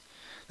Cards.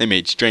 They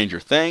made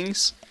Stranger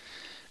Things.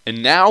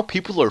 And now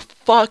people are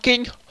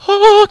fucking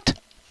hooked.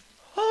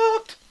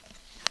 Hooked.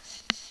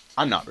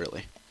 I'm not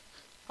really.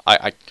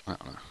 I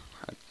don't know.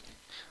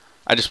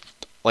 I just,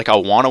 like, I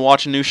want to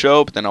watch a new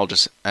show, but then I'll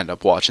just end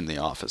up watching The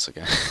Office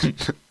again.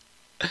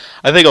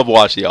 I think I've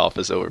watched The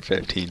Office over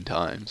 15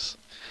 times.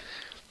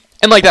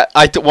 And like that,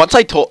 I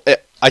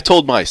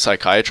told my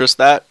psychiatrist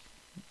that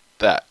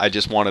I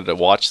just wanted to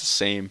watch the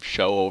same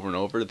show over and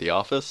over, The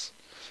Office,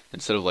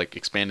 instead of like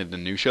expanding to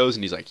new shows.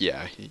 And he's like,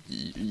 "Yeah,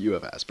 you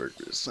have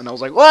Asperger's." And I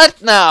was like,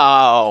 "What?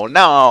 No,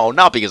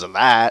 not because of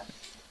that."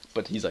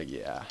 But he's like,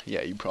 "Yeah,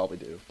 you probably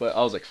do." But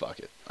I was like, "Fuck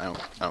it, I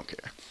don't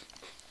care."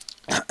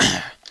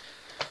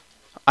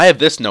 I have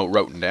this note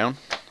written down.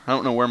 I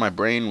don't know where my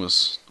brain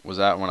was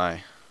at when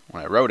I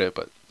wrote it,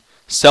 but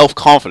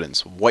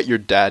self-confidence, what your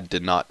dad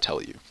did not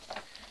tell you.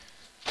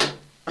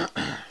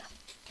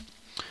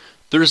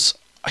 There's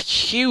a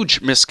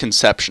huge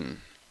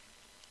misconception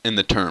in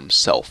the term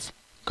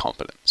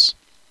self-confidence.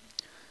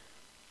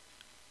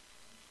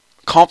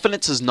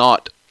 Confidence is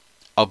not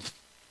of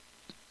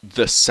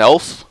the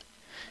self.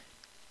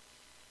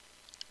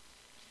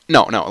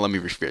 No, let me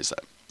rephrase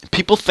that.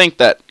 People think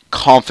that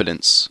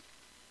confidence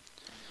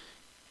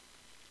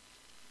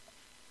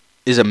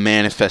is a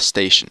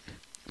manifestation,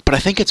 but I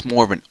think it's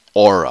more of an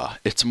aura.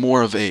 It's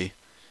more of a...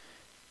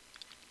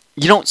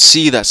 You don't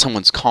see that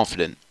someone's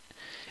confident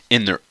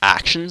in their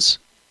actions.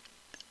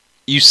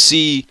 You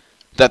see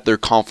that they're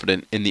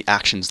confident in the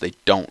actions they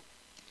don't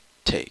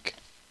take.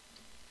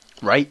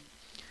 Right?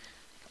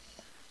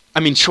 I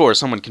mean, sure,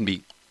 someone can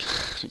be...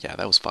 Yeah,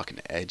 that was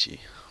fucking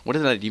edgy. What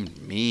did that even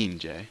mean,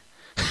 Jay?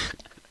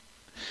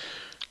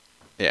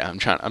 Yeah, I'm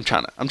trying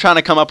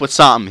to come up with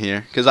something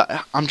here, because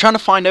I'm trying to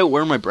find out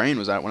where my brain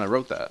was at when I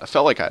wrote that. I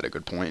felt like I had a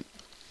good point.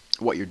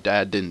 What your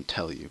dad didn't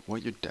tell you.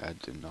 What your dad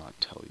did not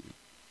tell you.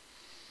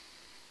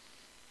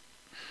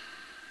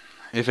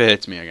 If it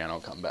hits me again, I'll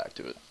come back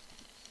to it.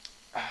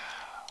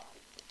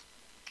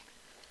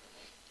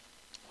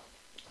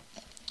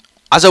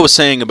 As I was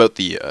saying about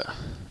the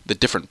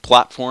different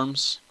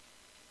platforms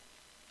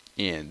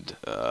and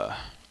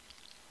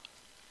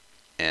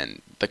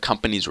the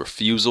company's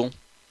refusal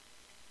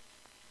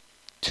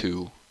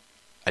to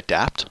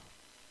adapt,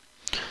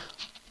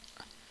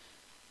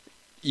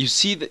 you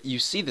see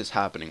this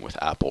happening with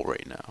Apple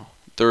right now.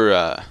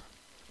 They're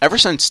ever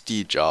since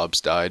Steve Jobs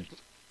died.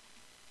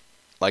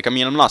 Like, I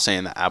mean, I'm not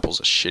saying that Apple's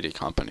a shitty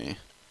company,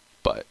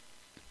 but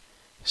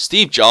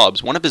Steve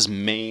Jobs, one of his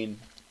main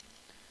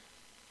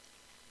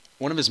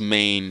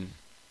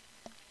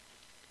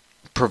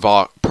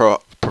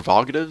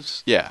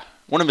prerogatives, yeah.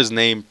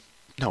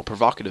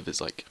 Provocative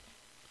is like,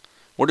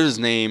 what is his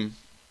name?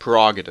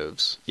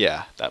 Prerogatives,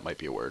 yeah, that might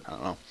be a word, I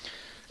don't know.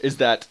 Is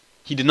that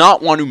he did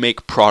not want to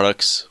make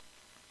products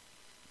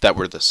that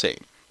were the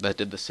same, that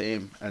did the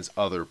same as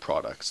other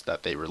products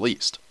that they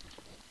released.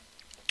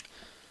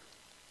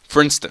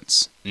 For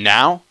instance,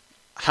 now,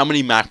 how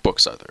many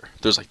MacBooks are there?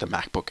 There's like the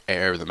MacBook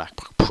Air, the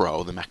MacBook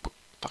Pro, the MacBook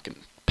fucking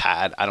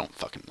Pad, I don't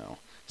fucking know.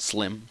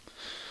 Slim.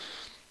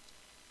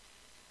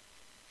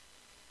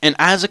 And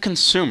as a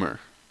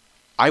consumer,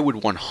 I would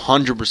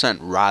 100%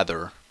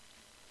 rather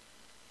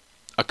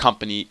a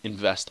company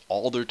invest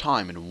all their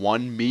time in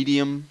one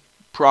medial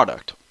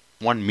product,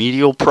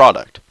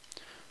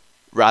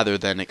 rather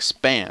than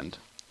expand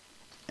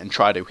and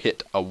try to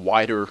hit a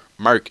wider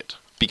market.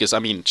 Because, I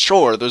mean,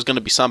 sure, there's going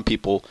to be some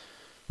people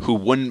who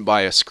wouldn't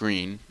buy a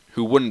screen,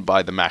 who wouldn't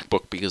buy the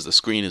MacBook because the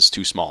screen is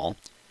too small,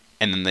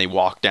 and then they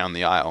walk down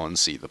the aisle and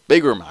see the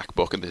bigger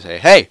MacBook and they say,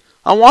 "Hey,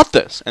 I want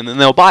this," and then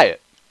they'll buy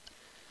it.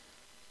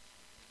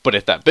 But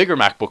if that bigger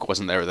MacBook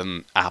wasn't there,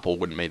 then Apple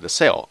wouldn't make the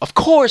sale. Of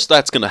course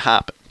that's going to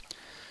happen.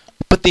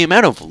 But the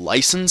amount of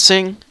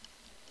licensing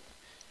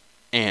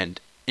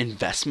and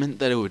investment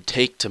that it would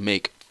take to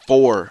make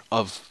 4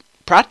 of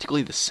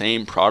practically the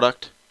same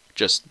product,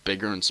 just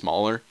bigger and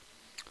smaller,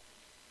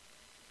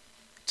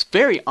 it's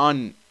very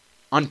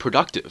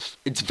unproductive.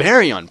 It's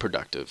very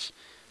unproductive.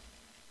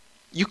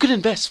 You could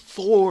invest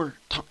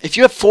if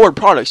you have 4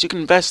 products, you can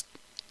invest,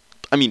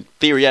 I mean,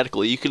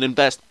 theoretically, you can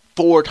invest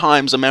 4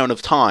 times amount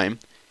of time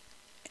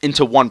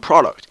into one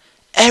product.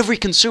 Every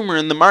consumer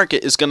in the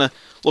market is going to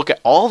look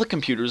at all the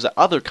computers that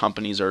other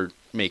companies are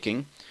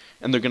making,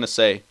 and they're going to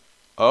say,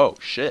 "Oh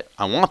shit,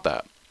 I want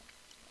that."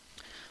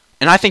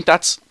 And I think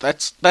that's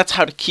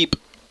how to keep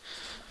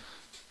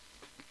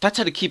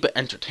it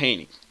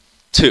entertaining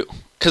too.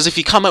 Because if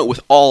you come out with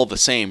all the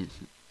same,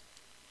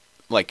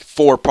 like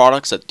 4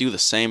 products that do the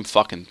same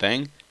fucking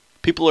thing,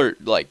 People are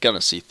like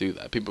gonna see through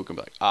that. People can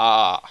be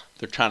like,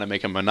 they're trying to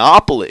make a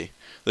monopoly.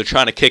 They're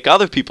trying to kick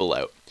other people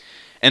out.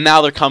 And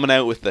now they're coming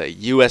out with the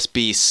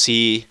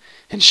USB-C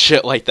and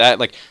shit like that.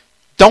 Like,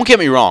 don't get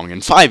me wrong. In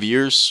 5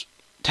 years,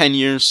 10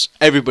 years,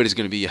 everybody's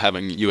going to be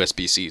having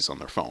USB-Cs on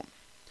their phone.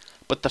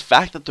 But the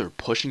fact that they're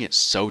pushing it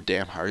so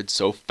damn hard,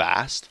 so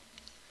fast,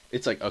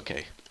 it's like,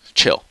 okay,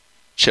 chill.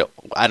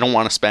 I don't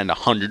want to spend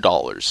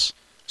 $100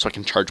 so I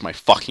can charge my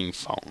fucking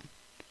phone.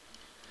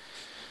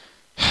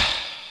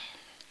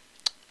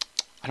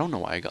 I don't know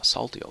why I got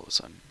salty all of a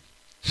sudden.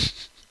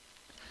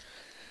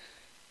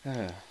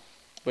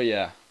 But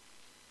yeah.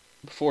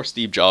 Before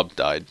Steve Jobs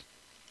died,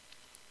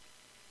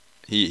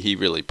 he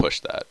really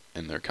pushed that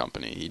in their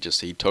company. He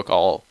took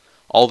all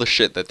the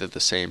shit that did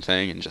the same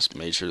thing and just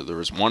made sure there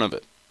was one of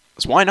it.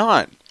 Because why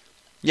not?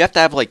 You have to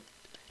have like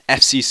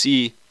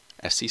FCC.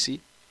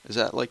 Is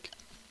that like?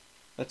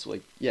 That's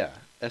like, yeah.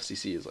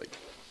 FCC is like.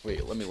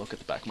 Wait, let me look at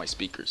the back of my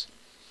speakers.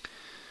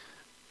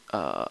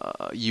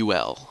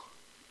 UL.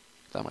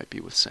 That might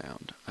be with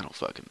sound. I don't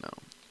fucking know.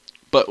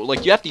 But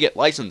like, you have to get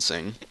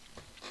licensing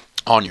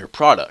on your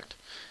product.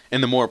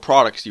 And the more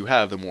products you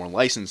have, the more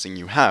licensing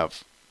you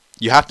have.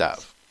 You have to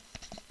have.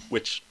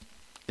 Which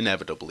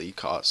inevitably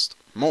costs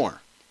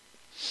more.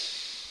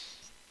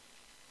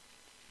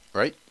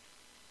 Right?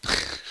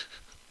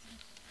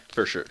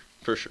 For sure.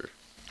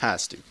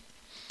 Has to.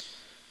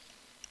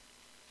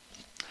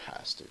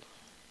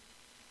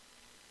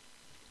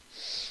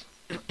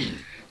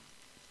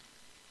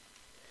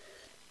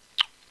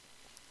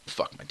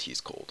 Fuck, my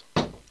tea's cold.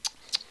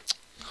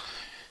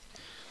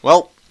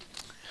 Well,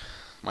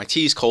 my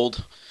tea's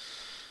cold.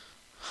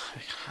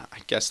 I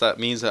guess that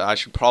means that I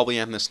should probably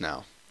end this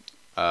now.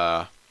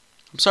 I'm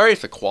sorry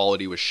if the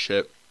quality was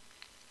shit.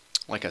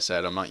 Like I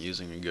said, I'm not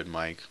using a good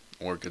mic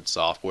or good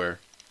software.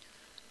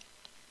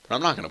 But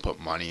I'm not going to put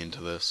money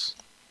into this.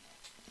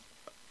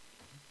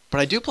 But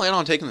I do plan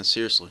on taking this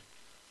seriously.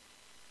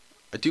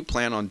 I do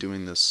plan on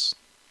doing this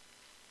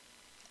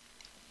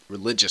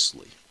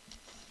religiously.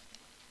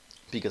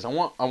 Because I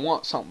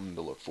want something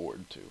to look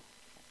forward to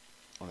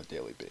on a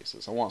daily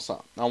basis. I want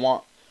something. I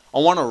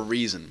want a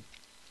reason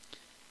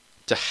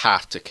to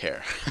have to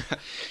care.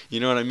 You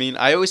know what I mean?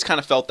 I always kind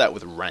of felt that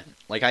with rent.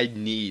 Like, I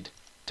need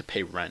to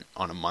pay rent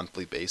on a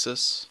monthly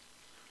basis,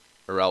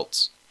 or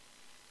else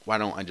why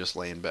don't I just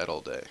lay in bed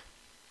all day,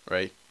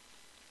 right?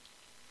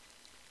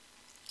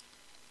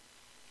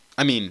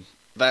 I mean,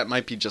 that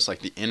might be just like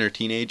the inner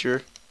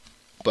teenager,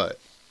 but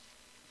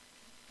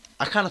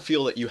I kind of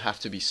feel that you have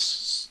to be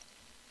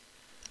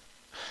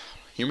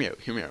hear me out.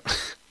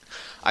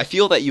 I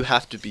feel that you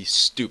have to be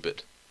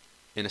stupid,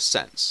 in a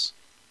sense.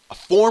 A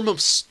form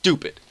of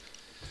stupid.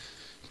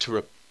 To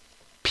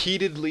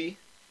repeatedly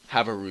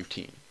have a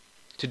routine.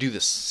 To do the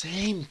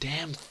same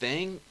damn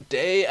thing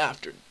day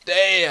after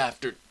day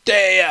after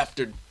day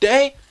after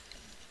day.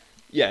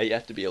 Yeah, you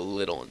have to be a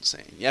little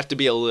insane. You have to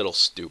be a little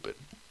stupid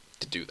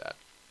to do that.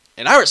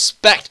 And I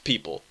respect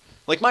people.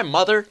 Like my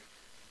mother.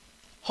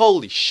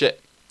 Holy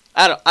shit.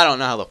 I don't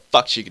know how the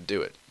fuck she could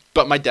do it.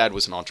 But my dad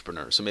was an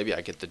entrepreneur, so maybe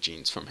I get the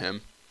genes from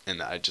him.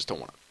 And I just don't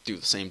want to do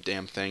the same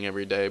damn thing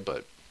every day,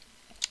 but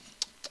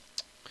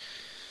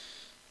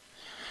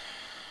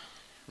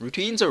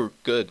routines are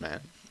good,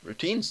 man.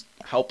 Routines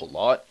help a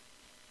lot.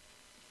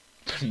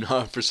 But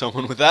not for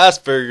someone with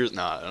Asperger's.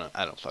 No,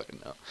 I don't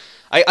fucking know.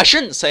 I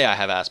shouldn't say I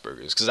have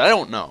Asperger's, because I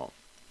don't know.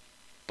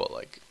 But,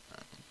 like,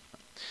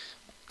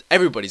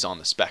 everybody's on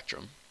the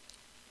spectrum,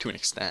 to an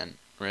extent,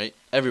 right?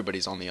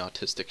 Everybody's on the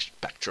autistic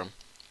spectrum,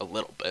 a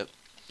little bit.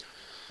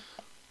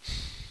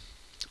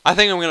 I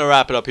think I'm going to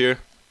wrap it up here.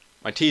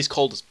 My tea's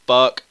cold as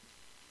fuck.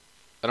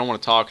 I don't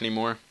want to talk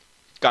anymore.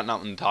 Got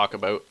nothing to talk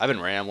about. I've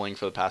been rambling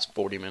for the past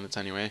 40 minutes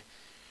anyway.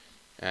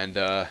 And,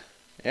 yeah,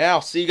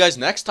 I'll see you guys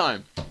next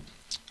time.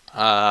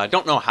 I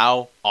don't know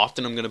how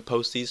often I'm going to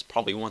post these.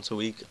 Probably once a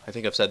week. I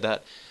think I've said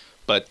that.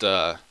 But,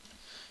 I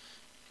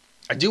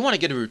do want to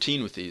get a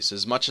routine with these.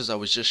 As much as I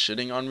was just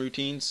shitting on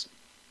routines.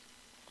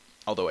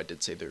 Although I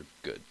did say they're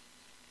good.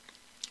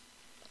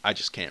 I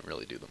just can't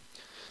really do them.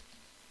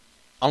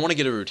 I want to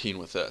get a routine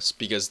with this.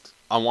 Because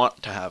I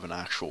want to have an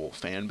actual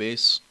fan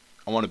base.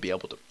 I want to be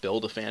able to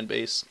build a fan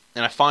base.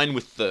 And I find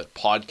with the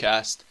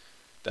podcast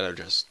that are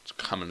just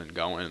coming and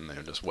going and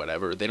they're just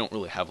whatever, they don't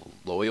really have a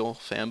loyal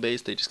fan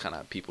base. They just kind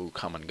of have people who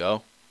come and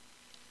go.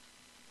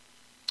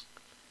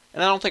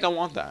 And I don't think I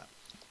want that.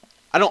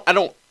 I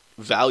don't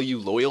value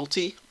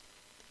loyalty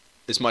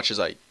as much as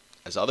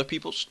other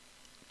people,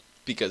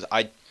 because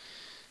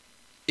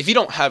if you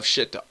don't have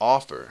shit to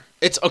offer,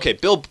 it's okay.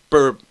 Bill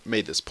Burr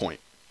made this point.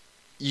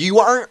 You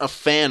aren't a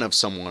fan of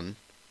someone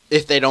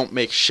if they don't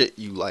make shit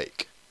you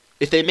like.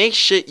 If they make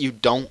shit you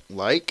don't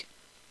like,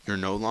 you're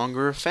no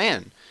longer a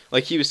fan.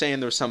 Like he was saying,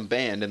 there was some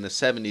band in the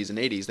 70s and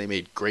 80s, they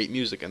made great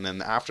music, and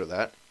then after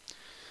that,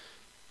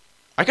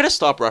 I gotta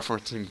stop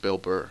referencing Bill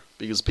Burr,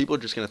 because people are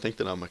just gonna think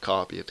that I'm a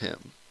copy of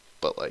him.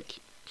 But like,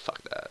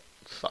 fuck that.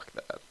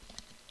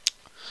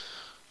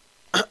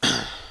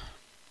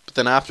 But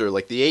then after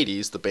like the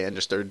 80s, the band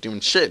just started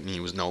doing shit, and he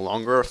was no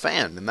longer a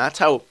fan. And that's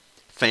how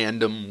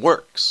fandom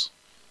works.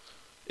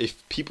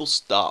 If people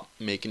stop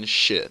making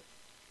shit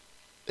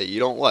that you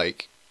don't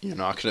like, you're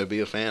not going to be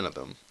a fan of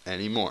them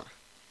anymore.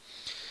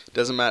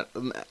 Doesn't matter.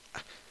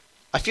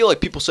 I feel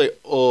like people say,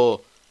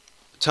 oh,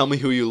 tell me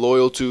who you're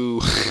loyal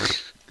to.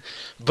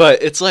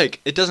 But it's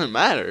like, it doesn't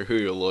matter who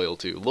you're loyal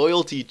to.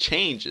 Loyalty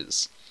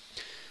changes.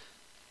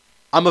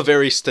 I'm a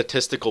very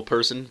statistical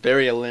person,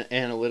 very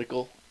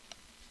analytical.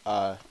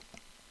 I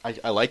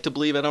like to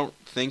believe I don't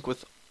think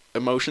with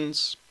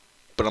emotions,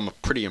 but I'm a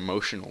pretty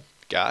emotional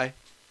guy.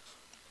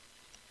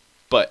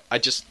 But I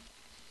don't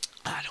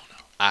know.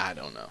 I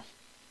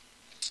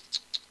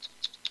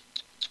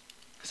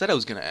said I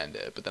was going to end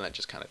it, but then I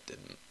just kind of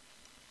didn't.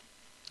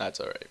 That's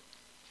alright.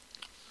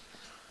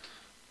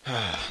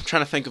 I'm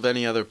trying to think of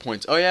any other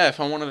points. Oh yeah, if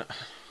I want to...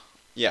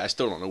 Yeah, I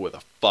still don't know what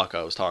the fuck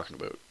I was talking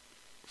about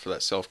for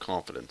that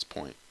self-confidence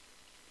point.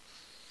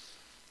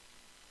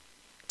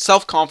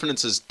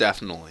 Self-confidence is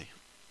definitely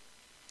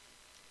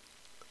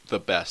the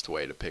best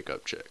way to pick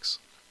up chicks.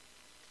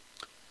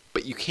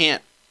 But you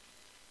can't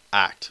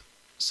act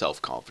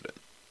self-confident.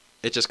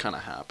 It just kind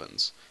of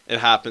happens. It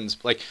happens,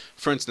 like,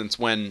 for instance,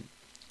 when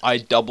I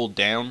doubled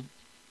down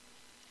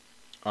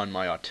on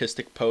my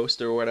autistic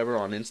post or whatever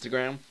on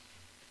Instagram,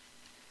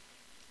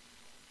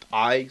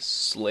 I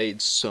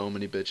slayed so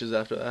many bitches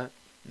after that.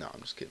 No,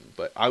 I'm just kidding.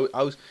 But I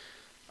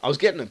was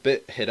getting a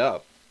bit hit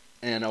up,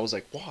 and I was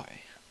like,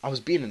 why? I was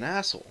being an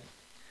asshole.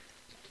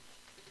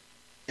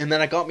 And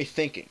then it got me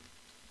thinking.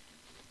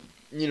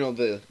 You know,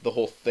 the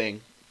whole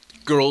thing.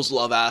 Girls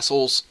love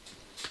assholes.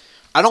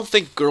 I don't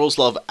think girls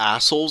love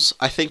assholes.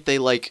 I think they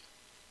like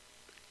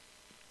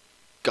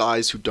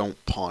guys who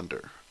don't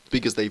ponder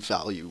because they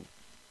value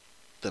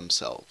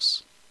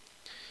themselves.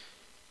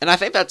 And I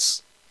think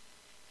that's...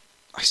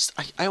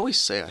 I always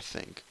say I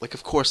think. Like,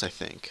 of course I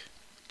think.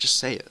 Just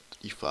say it,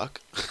 you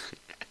fuck.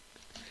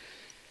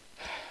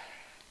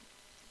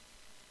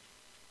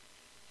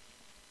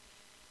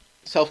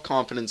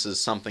 Self-confidence is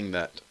something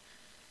that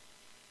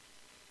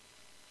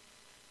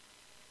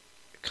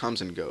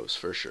comes and goes,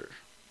 for sure.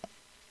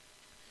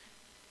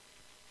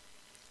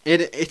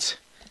 It's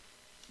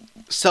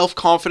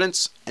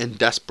self-confidence and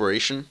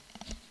desperation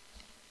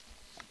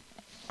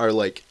are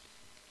like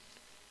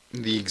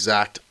the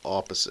exact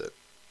opposite.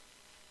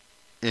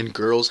 And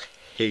girls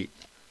hate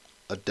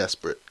a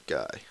desperate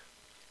guy.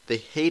 They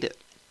hate it.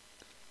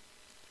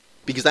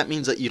 Because that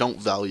means that you don't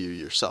value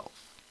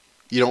yourself.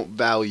 You don't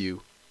value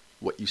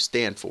what you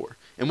stand for.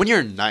 And when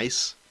you're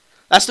nice,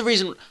 that's the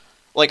reason,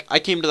 like, I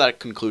came to that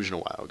conclusion a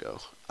while ago.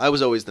 I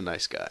was always the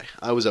nice guy.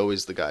 I was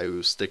always the guy who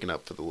was sticking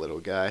up for the little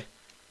guy.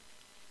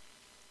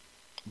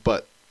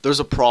 But there's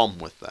a problem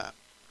with that.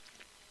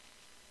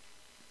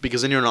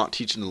 Because then you're not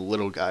teaching the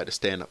little guy to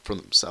stand up for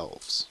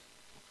themselves.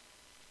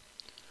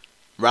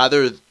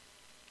 Rather,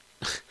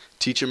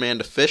 teach a man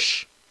to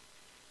fish.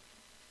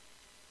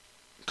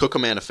 Cook a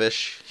man a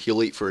fish,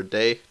 he'll eat for a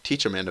day.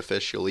 Teach a man to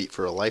fish, he'll eat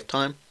for a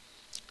lifetime.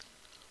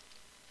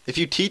 If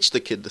you teach the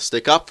kid to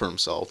stick up for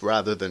himself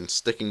rather than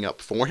sticking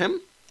up for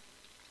him,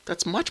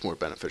 that's much more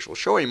beneficial.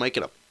 Sure, he might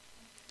get a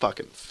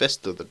fucking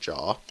fist to the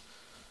jaw,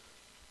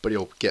 but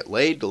he'll get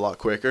laid a lot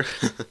quicker.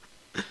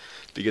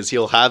 Because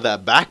he'll have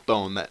that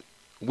backbone that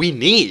we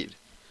need.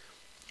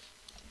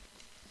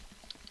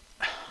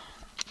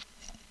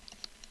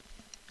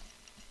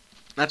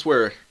 That's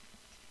where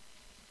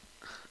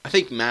I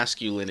think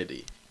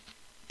masculinity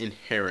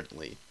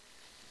inherently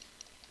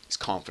is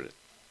confident.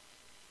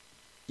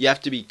 You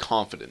have to be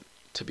confident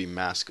to be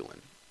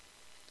masculine.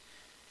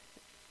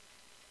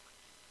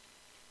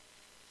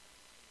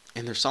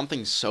 And there's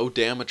something so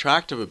damn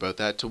attractive about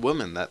that to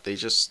women that they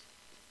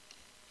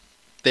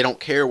don't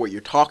care what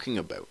you're talking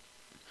about.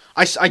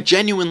 I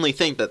genuinely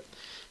think that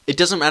it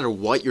doesn't matter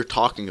what you're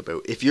talking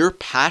about. If you're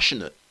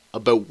passionate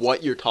about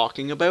what you're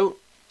talking about,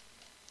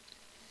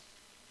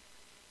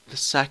 the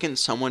second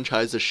someone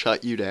tries to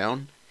shut you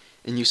down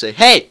and you say,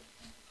 hey,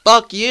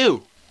 fuck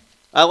you,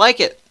 I like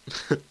it.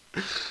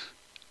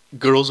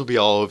 Girls will be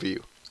all over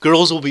you.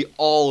 Girls will be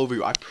all over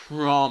you, I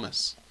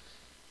promise.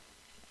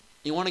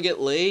 You want to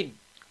get laid?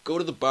 Go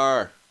to the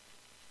bar.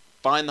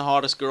 Find the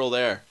hottest girl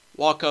there.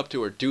 Walk up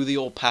to her. Do the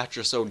old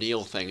Patrice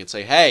O'Neal thing and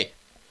say, hey,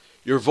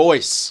 your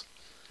voice,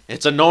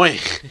 it's annoying.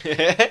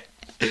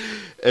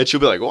 And she'll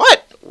be like,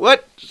 what?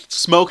 What?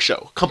 Smoke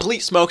show.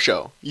 Complete smoke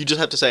show. You just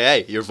have to say,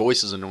 hey, your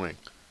voice is annoying.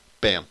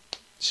 Bam.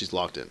 She's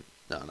locked in.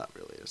 No, not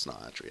really. It's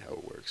not actually how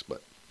it works.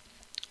 But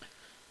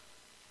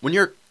when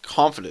you're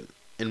confident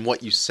in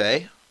what you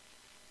say,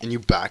 and you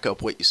back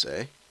up what you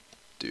say,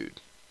 dude,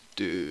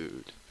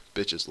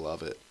 bitches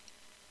love it.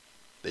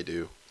 They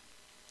do.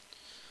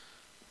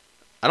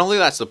 I don't think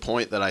that's the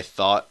point that I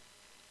thought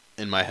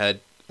in my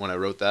head when I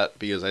wrote that,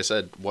 because I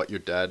said what your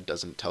dad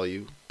doesn't tell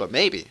you. But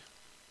maybe.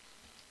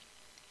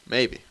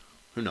 Maybe.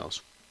 Who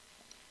knows?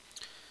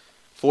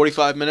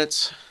 45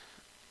 minutes?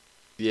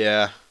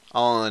 Yeah,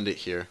 I'll end it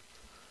here.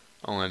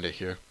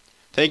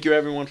 Thank you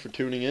everyone for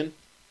tuning in.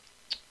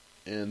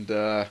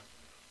 And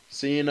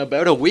see you in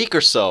about a week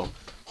or so.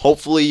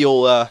 Hopefully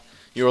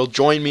you'll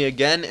join me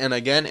again and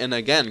again and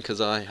again, because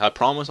I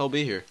promise I'll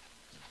be here.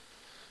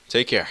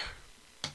 Take care.